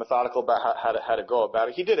was pretty methodical about how to go about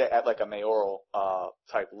it. He did it at like a mayoral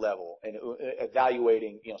type level and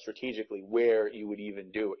evaluating strategically where you would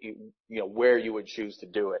even do it, where you would choose to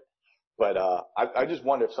do it. But I just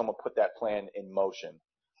wonder if someone put that plan in motion.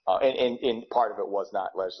 And part of it was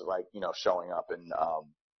not just like showing up and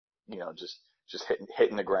just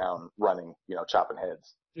hitting the ground, running, chopping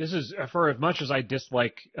heads. this is for as much as I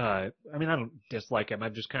dislike. I mean, I don't dislike him.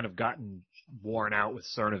 I've just kind of gotten worn out with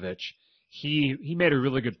Cernovich. He made a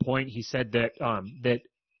really good point. He said that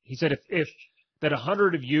if that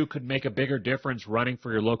 100 of you could make a bigger difference running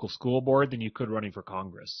for your local school board than you could running for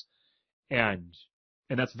Congress, and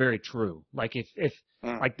that's very true. Like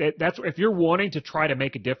that's if you're wanting to try to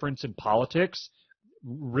make a difference in politics,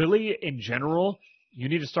 really in general, you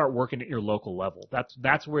need to start working at your local level.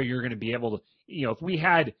 That's where you're going to be able to, if we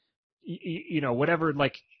had, whatever,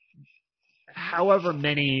 like, however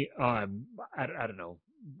many, I don't know,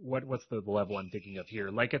 what's the level I'm thinking of here?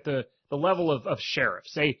 Like at the level of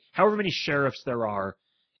sheriffs, say however many sheriffs there are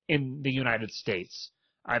in the United States.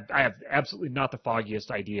 I have absolutely not the foggiest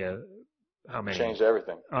idea how many. Changed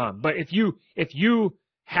everything. But if you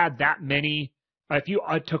had that many, if you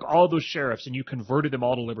took all those sheriffs and you converted them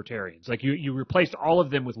all to libertarians, like you replaced all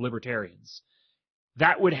of them with libertarians,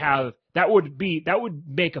 that would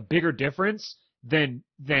make a bigger difference than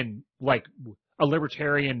like a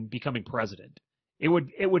libertarian becoming president. It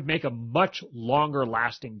would make a much longer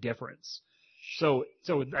lasting difference. So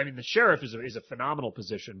I mean, the sheriff is a phenomenal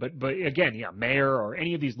position, but again, yeah, mayor or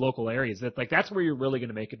any of these local areas, that's where you're really going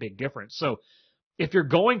to make a big difference. So if you're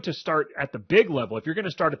going to start at the big level, if you're going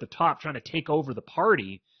to start at the top trying to take over the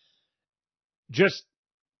party, just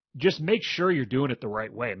make sure you're doing it the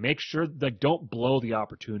right way. Make sure that don't blow the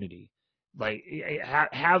opportunity. Like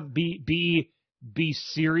be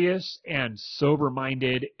serious and sober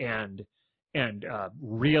minded and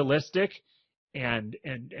realistic and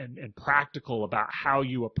practical about how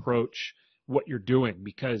you approach what you're doing,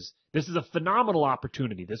 because this is a phenomenal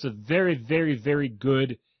opportunity. This is a very, very, very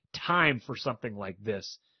good time for something like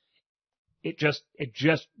this. It just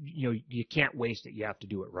you can't waste it. You have to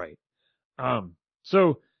do it right.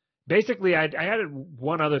 So basically I had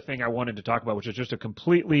one other thing I wanted to talk about, which is just a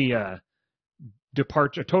completely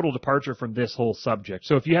total departure from this whole subject.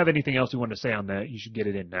 So if you have anything else you want to say on that, you should get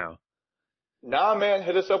it in now. Nah, man,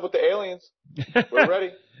 hit us up with the aliens. We're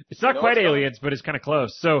ready. It's not quite aliens, but it's kind of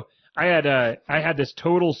close. So I had this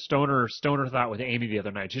total stoner thought with Amy the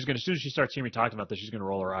other night. As soon as she starts hearing me talking about this, she's gonna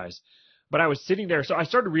roll her eyes. But I was sitting there, so I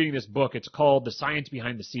started reading this book. It's called The Science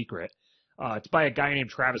Behind the Secret. It's by a guy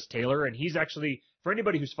named Travis Taylor, and he's actually, for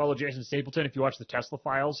anybody who's followed Jason Stapleton, if you watch the Tesla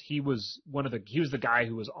Files, he was the guy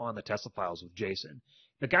who was on the Tesla Files with Jason.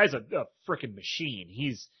 The guy's a freaking machine.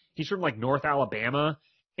 He's from like North Alabama,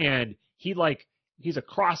 and he's a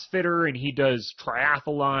CrossFitter, and he does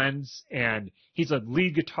triathlons, and he's a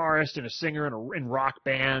lead guitarist and a singer in rock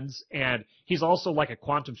bands, and he's also like a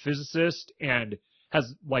quantum physicist and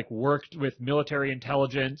has like worked with military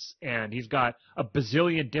intelligence, and he's got a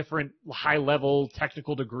bazillion different high level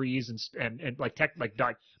technical degrees and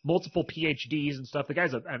multiple PhDs and stuff. The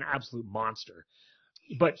guy's an absolute monster.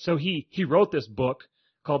 But so he wrote this book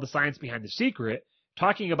called The Science Behind the Secret,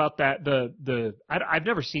 talking about that I've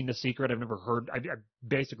never seen The Secret. I've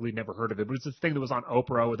basically never heard of it, but it's this thing that was on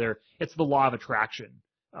Oprah where it's the law of attraction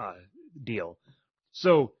deal.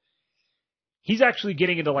 So he's actually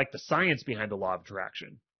getting into like the science behind the law of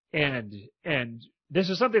attraction. And this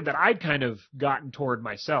is something that I'd kind of gotten toward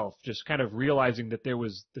myself, just kind of realizing that there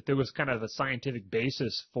was kind of a scientific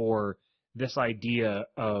basis for this idea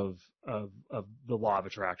of the law of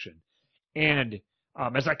attraction. And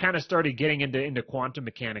as I kind of started getting into quantum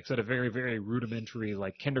mechanics at a very, very rudimentary,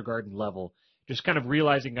 like kindergarten level, just kind of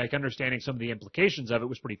realizing, like understanding some of the implications of it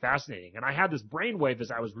was pretty fascinating. And I had this brainwave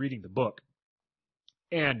as I was reading the book.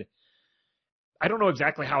 And I don't know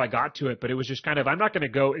exactly how I got to it, but it was just kind of, I'm not going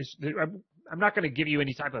to give you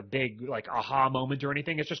any type of big like aha moment or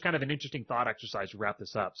anything. It's just kind of an interesting thought exercise to wrap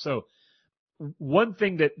this up. So one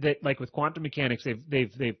thing that like with quantum mechanics,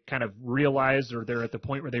 they've kind of realized, or they're at the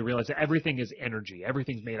point where they realize that everything is energy.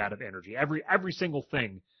 Everything's made out of energy. Every single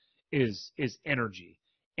thing is energy.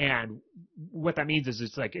 And what that means is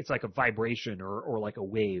it's like a vibration or like a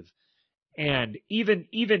wave. And even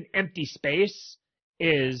empty space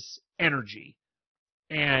is energy.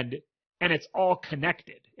 And it's all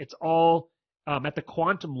connected. It's all at the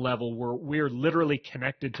quantum level where we're literally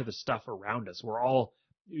connected to the stuff around us. We're all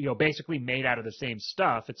basically made out of the same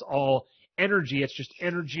stuff. It's all energy. It's just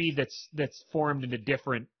energy that's formed into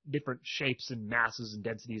different shapes and masses and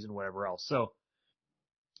densities and whatever else. So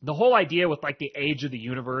the whole idea with like the age of the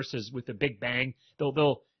universe is with the Big Bang,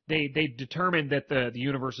 they determined that the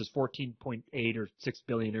universe is 14.8 or 6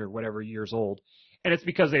 billion or whatever years old. And it's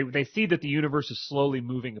because they see that the universe is slowly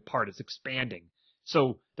moving apart. It's expanding.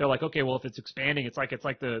 So they're like, okay, well, if it's expanding, it's like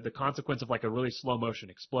the consequence of like a really slow motion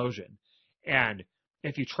explosion. And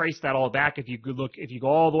if you trace that all back, if you go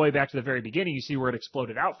all the way back to the very beginning, you see where it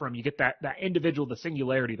exploded out from. You get that individual, the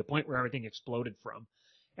singularity, the point where everything exploded from.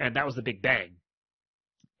 And that was the Big Bang.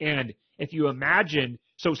 And if you imagine,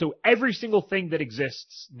 so every single thing that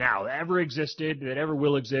exists now, that ever existed, that ever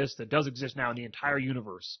will exist, that does exist now in the entire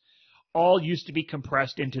universe, all used to be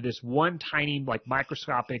compressed into this one tiny, like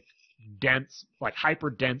microscopic, dense, like hyper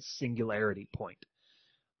dense singularity point.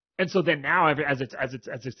 And so then now, as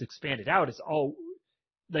it's expanded out, it's all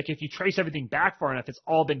like if you trace everything back far enough, it's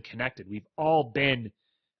all been connected. We've all been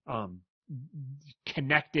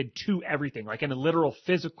connected to everything, like in a literal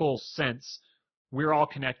physical sense. We're all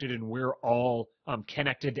connected and we're all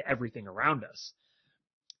connected to everything around us.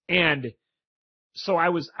 And so I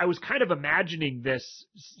was kind of imagining this,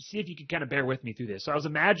 see if you can kind of bear with me through this. So I was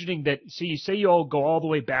imagining that, so you say you all go all the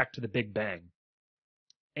way back to the Big Bang.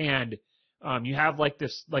 And you have like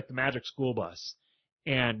this, like the magic school bus.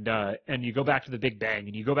 And you go back to the Big Bang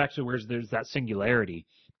and you go back to where there's that singularity.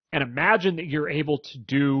 And imagine that you're able to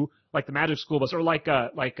do like the magic school bus or like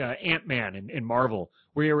Ant-Man in Marvel,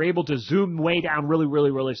 where you're able to zoom way down really,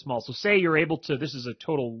 really, really small. So say you're able to, this is a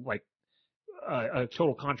total like a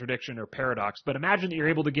total contradiction or paradox, but imagine that you're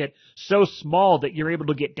able to get so small that you're able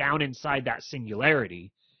to get down inside that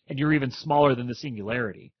singularity and you're even smaller than the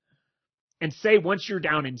singularity. And say once you're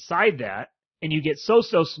down inside that and you get so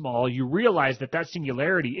small, you realize that that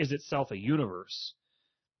singularity is itself a universe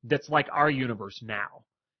that's like our universe now.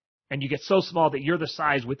 And you get so small that you're the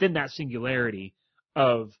size within that singularity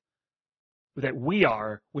of that we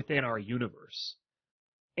are within our universe.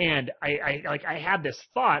 And I had this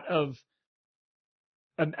thought of,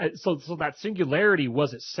 so that singularity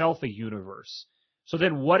was itself a universe. So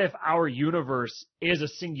then what if our universe is a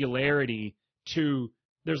singularity to,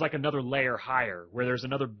 there's like another layer higher where there's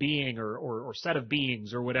another being or set of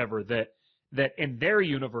beings or whatever that in their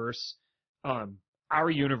universe, our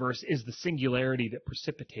universe is the singularity that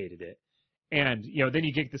precipitated it. And, then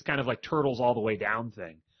you get this kind of like turtles all the way down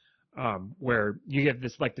thing, where you get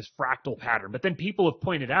this like this fractal pattern. But then people have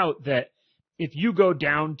pointed out that if you go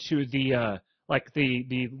down to the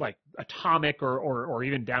atomic or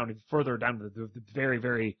even further down to the very,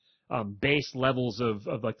 very, base levels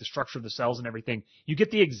of like the structure of the cells and everything, you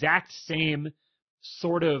get the exact same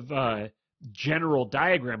sort of, general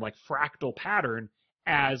diagram, like fractal pattern,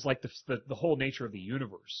 as like the whole nature of the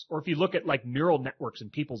universe. Or if you look at like neural networks in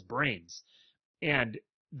people's brains, and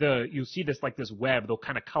you'll see this like this web, they'll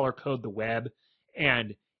kind of color code the web,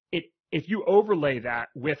 and if you overlay that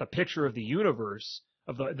with a picture of the universe,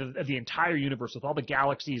 of the entire universe, with all the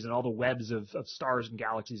galaxies and all the webs of stars and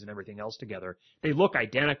galaxies and everything else together, they look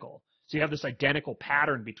identical. So you have this identical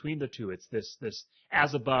pattern between the two. It's this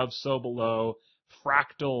as above, so below,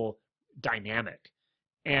 fractal dynamic.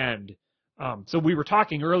 And so we were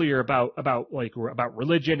talking earlier about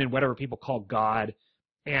religion and whatever people call God,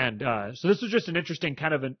 and so this was just an interesting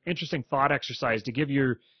thought exercise to give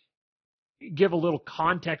a little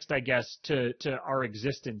context, I guess, to our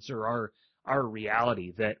existence or our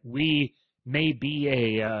reality, that we may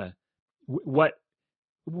be what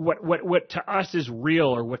to us is real,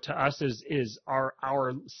 or what to us is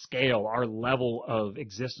our scale, our level of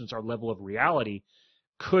existence, our level of reality,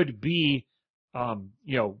 could be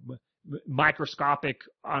microscopic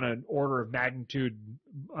on an order of magnitude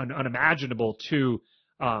unimaginable to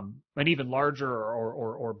an even larger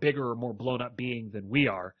or bigger or more blown up being than we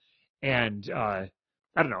are. And I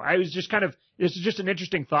don't know. This is just an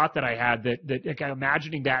interesting thought that I had, that kind of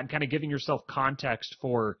imagining that and kind of giving yourself context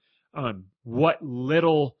for what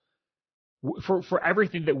little for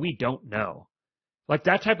everything that we don't know. Like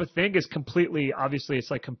that type of thing is completely, obviously, it's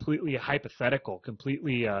like completely hypothetical,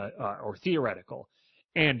 completely or theoretical,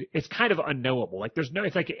 and it's kind of unknowable. Like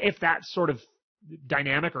it's like if that sort of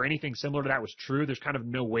dynamic or anything similar to that was true, there's kind of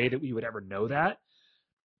no way that we would ever know that.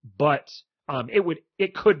 But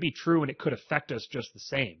it could be true, and it could affect us just the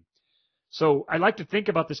same. So I like to think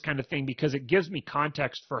about this kind of thing because it gives me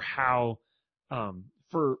context for how,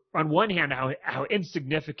 for on one hand, how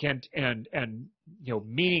insignificant and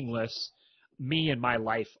meaningless me and my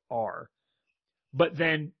life are. But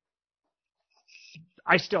then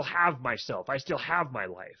I still have myself. I still have my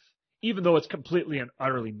life, even though it's completely and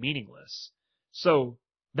utterly meaningless. So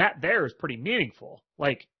that there is pretty meaningful.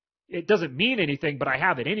 Like, it doesn't mean anything, but I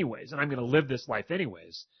have it anyways, and I'm going to live this life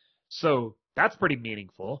anyways. So that's pretty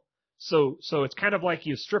meaningful. So it's kind of like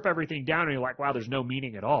you strip everything down and you're like, wow, there's no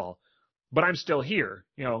meaning at all. But I'm still here.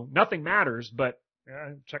 Nothing matters, but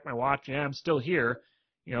check my watch. Yeah, I'm still here.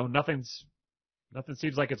 Nothing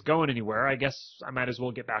seems like it's going anywhere. I guess I might as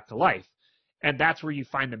well get back to life. And that's where you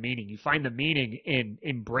find the meaning. You find the meaning in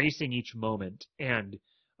embracing each moment and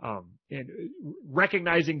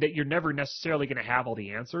recognizing that you're never necessarily going to have all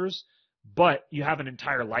the answers, but you have an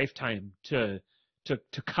entire lifetime to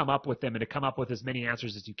come up with them and to come up with as many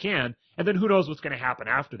answers as you can. And then who knows what's going to happen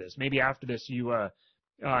after this? Maybe after this, you at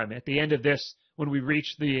the end of this, when we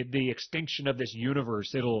reach the extinction of this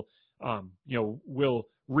universe, it'll we'll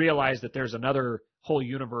realize that there's another whole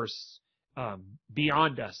universe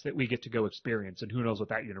beyond us that we get to go experience, and who knows what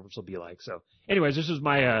that universe will be like. So, anyways, this is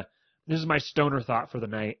my stoner thought for the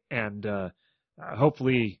night, and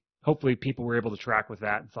hopefully people were able to track with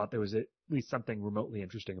that and thought there was at least something remotely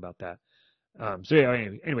interesting about that. So yeah,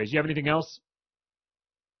 anyways, you have anything else?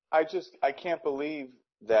 I can't believe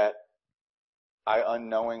that I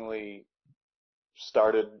unknowingly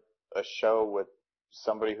started a show with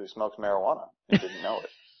somebody who smokes marijuana and didn't know it.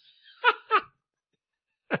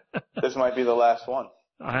 This might be the last one.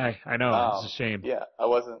 I know. It's a shame. Yeah, I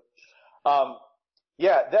wasn't.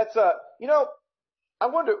 Yeah, that's I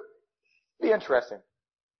wonder. Be interesting.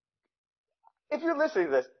 If you're listening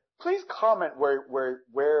to this, please comment where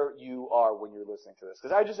you are when you're listening to this,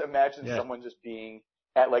 because I just imagine someone just being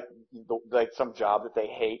at like some job that they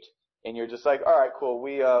hate, and you're just like, all right, cool.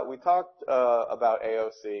 We talked about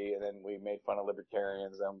AOC, and then we made fun of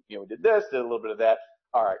libertarians, and we did this, did a little bit of that.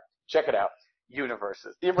 All right, check it out.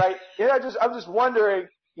 Universes, right? I'm just wondering,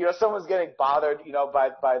 someone's getting bothered,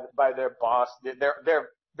 by their boss, their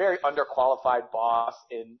very underqualified boss,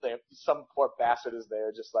 and some poor bastard is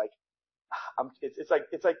there, just like, it's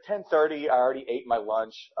like 10:30. I already ate my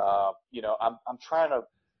lunch. I'm trying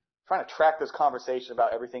to track this conversation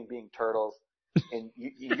about everything being turtles, and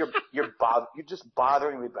you're just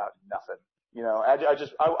bothering me about nothing.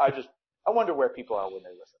 I wonder where people are when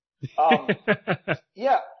they listen.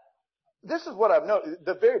 Yeah. This is what I've noticed.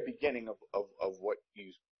 The very beginning of what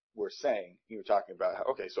you were saying, you were talking about how,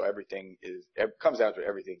 okay, so everything comes down to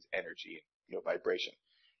everything's energy, vibration.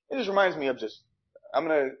 It just reminds me of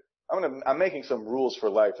I'm making some rules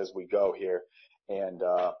for life as we go here. And,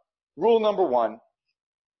 rule number one,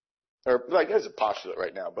 or like there's a postulate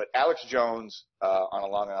right now, but Alex Jones, on a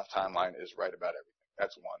long enough timeline is right about everything.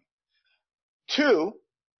 That's one. 2,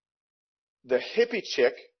 the hippie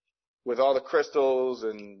chick with all the crystals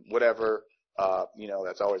and whatever,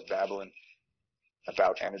 that's always babbling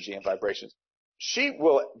about energy and vibrations. She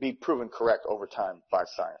will be proven correct over time by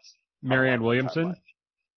science. Marianne Williamson?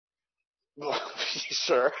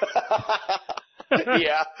 Sure.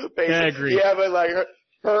 Yeah, basically. Yeah, I agree. Yeah, but like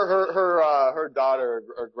her daughter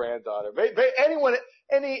or granddaughter,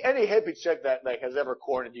 any hippie chick that like has ever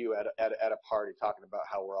cornered you at a party talking about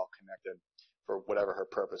how we're all connected for whatever her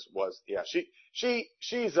purpose was. Yeah,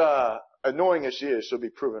 she's annoying as she is, she'll be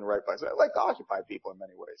proven right by like the Occupy people in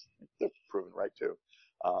many ways. They're proven right too.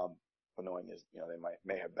 Annoying as they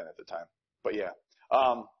may have been at the time. But yeah.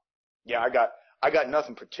 I got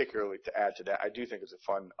nothing particularly to add to that. I do think it's a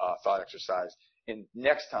fun thought exercise. And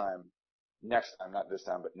next time, not this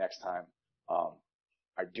time, but next time,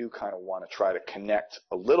 I do kind of want to try to connect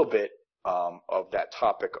a little bit of that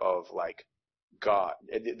topic of like God.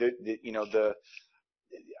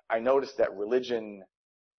 I noticed that religion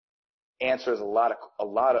answers fills a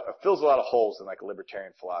lot of holes in like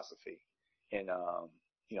libertarian philosophy. And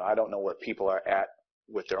I don't know where people are at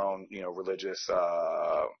with their own religious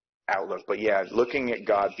outlook, but yeah, looking at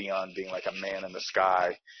God beyond being like a man in the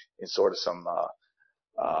sky is sort of some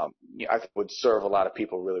I think would serve a lot of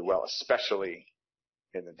people really well, especially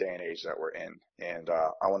in the day and age that we're in. And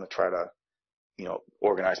I want to try to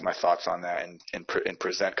organize my thoughts on that and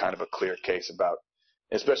present kind of a clear case about,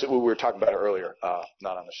 especially what we were talking about earlier,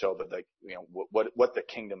 not on the show, but like what the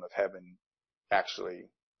kingdom of heaven actually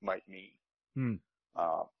might mean.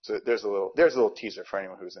 So there's a little teaser for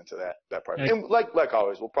anyone who's into that part. And like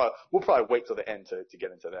always, we'll probably wait till the end to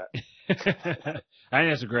get into that. I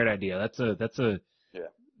think that's a great idea.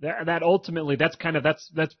 That ultimately that's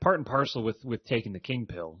part and parcel with taking the king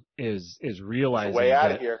pill is realizing way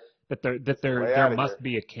out of here. that there must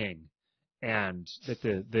be a king, and that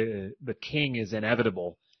the king is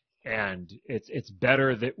inevitable, and it's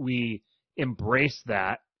better that we embrace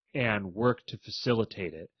that and work to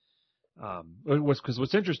facilitate it. Because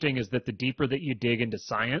what's interesting is that the deeper that you dig into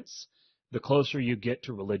science, the closer you get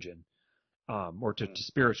to religion, or to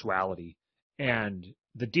spirituality. And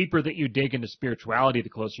the deeper that you dig into spirituality, the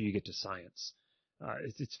closer you get to science.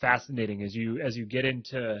 It's fascinating as you get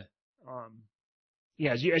into,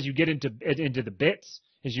 as you get into the bits,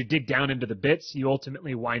 as you dig down into the bits, you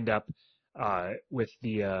ultimately wind up with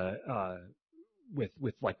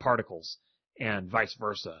like particles and vice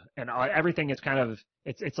versa, and everything is kind of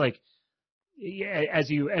it's like, yeah, as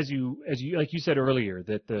you like you said earlier,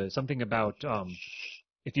 that something about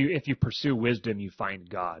if you pursue wisdom, you find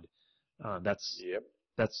God. That's Yep.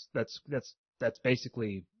 That's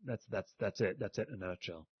basically that's it. That's it in a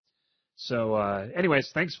nutshell. So,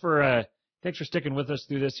 anyways, thanks for sticking with us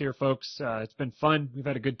through this here, folks. It's been fun. We've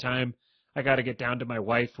had a good time. I got to get down to my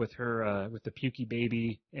wife with her with the pukey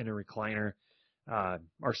baby in a recliner.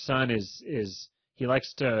 Our son he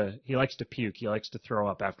likes to puke. He likes to throw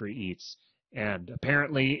up after he eats, and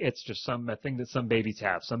apparently it's just a thing that some babies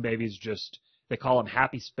have. Some babies they call them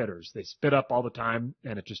happy spitters. They spit up all the time,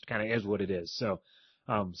 and it just kind of is what it is. So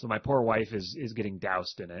my poor wife is getting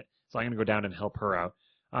doused in it. So I'm gonna go down and help her out.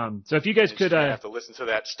 So if you guys could have to listen to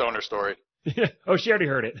that stoner story. Oh, she already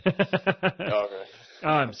heard it.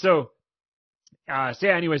 Okay. So yeah,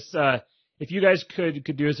 anyways, if you guys could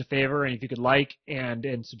do us a favor, and if you could like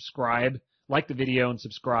and subscribe, like the video and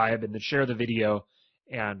subscribe, and then share the video,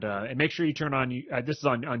 and make sure you turn on, this is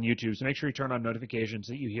on YouTube, so make sure you turn on notifications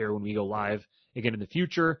that you hear when we go live again in the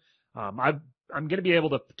future. I'm going to be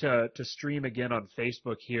able to stream again on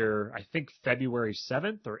Facebook here, I think February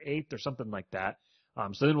 7th or 8th or something like that.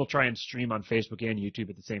 So then we'll try and stream on Facebook and YouTube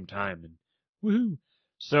at the same time. And woohoo!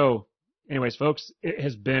 So anyways, folks, it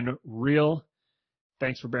has been real.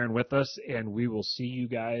 Thanks for bearing with us, and we will see you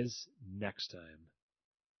guys next time.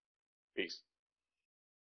 Peace.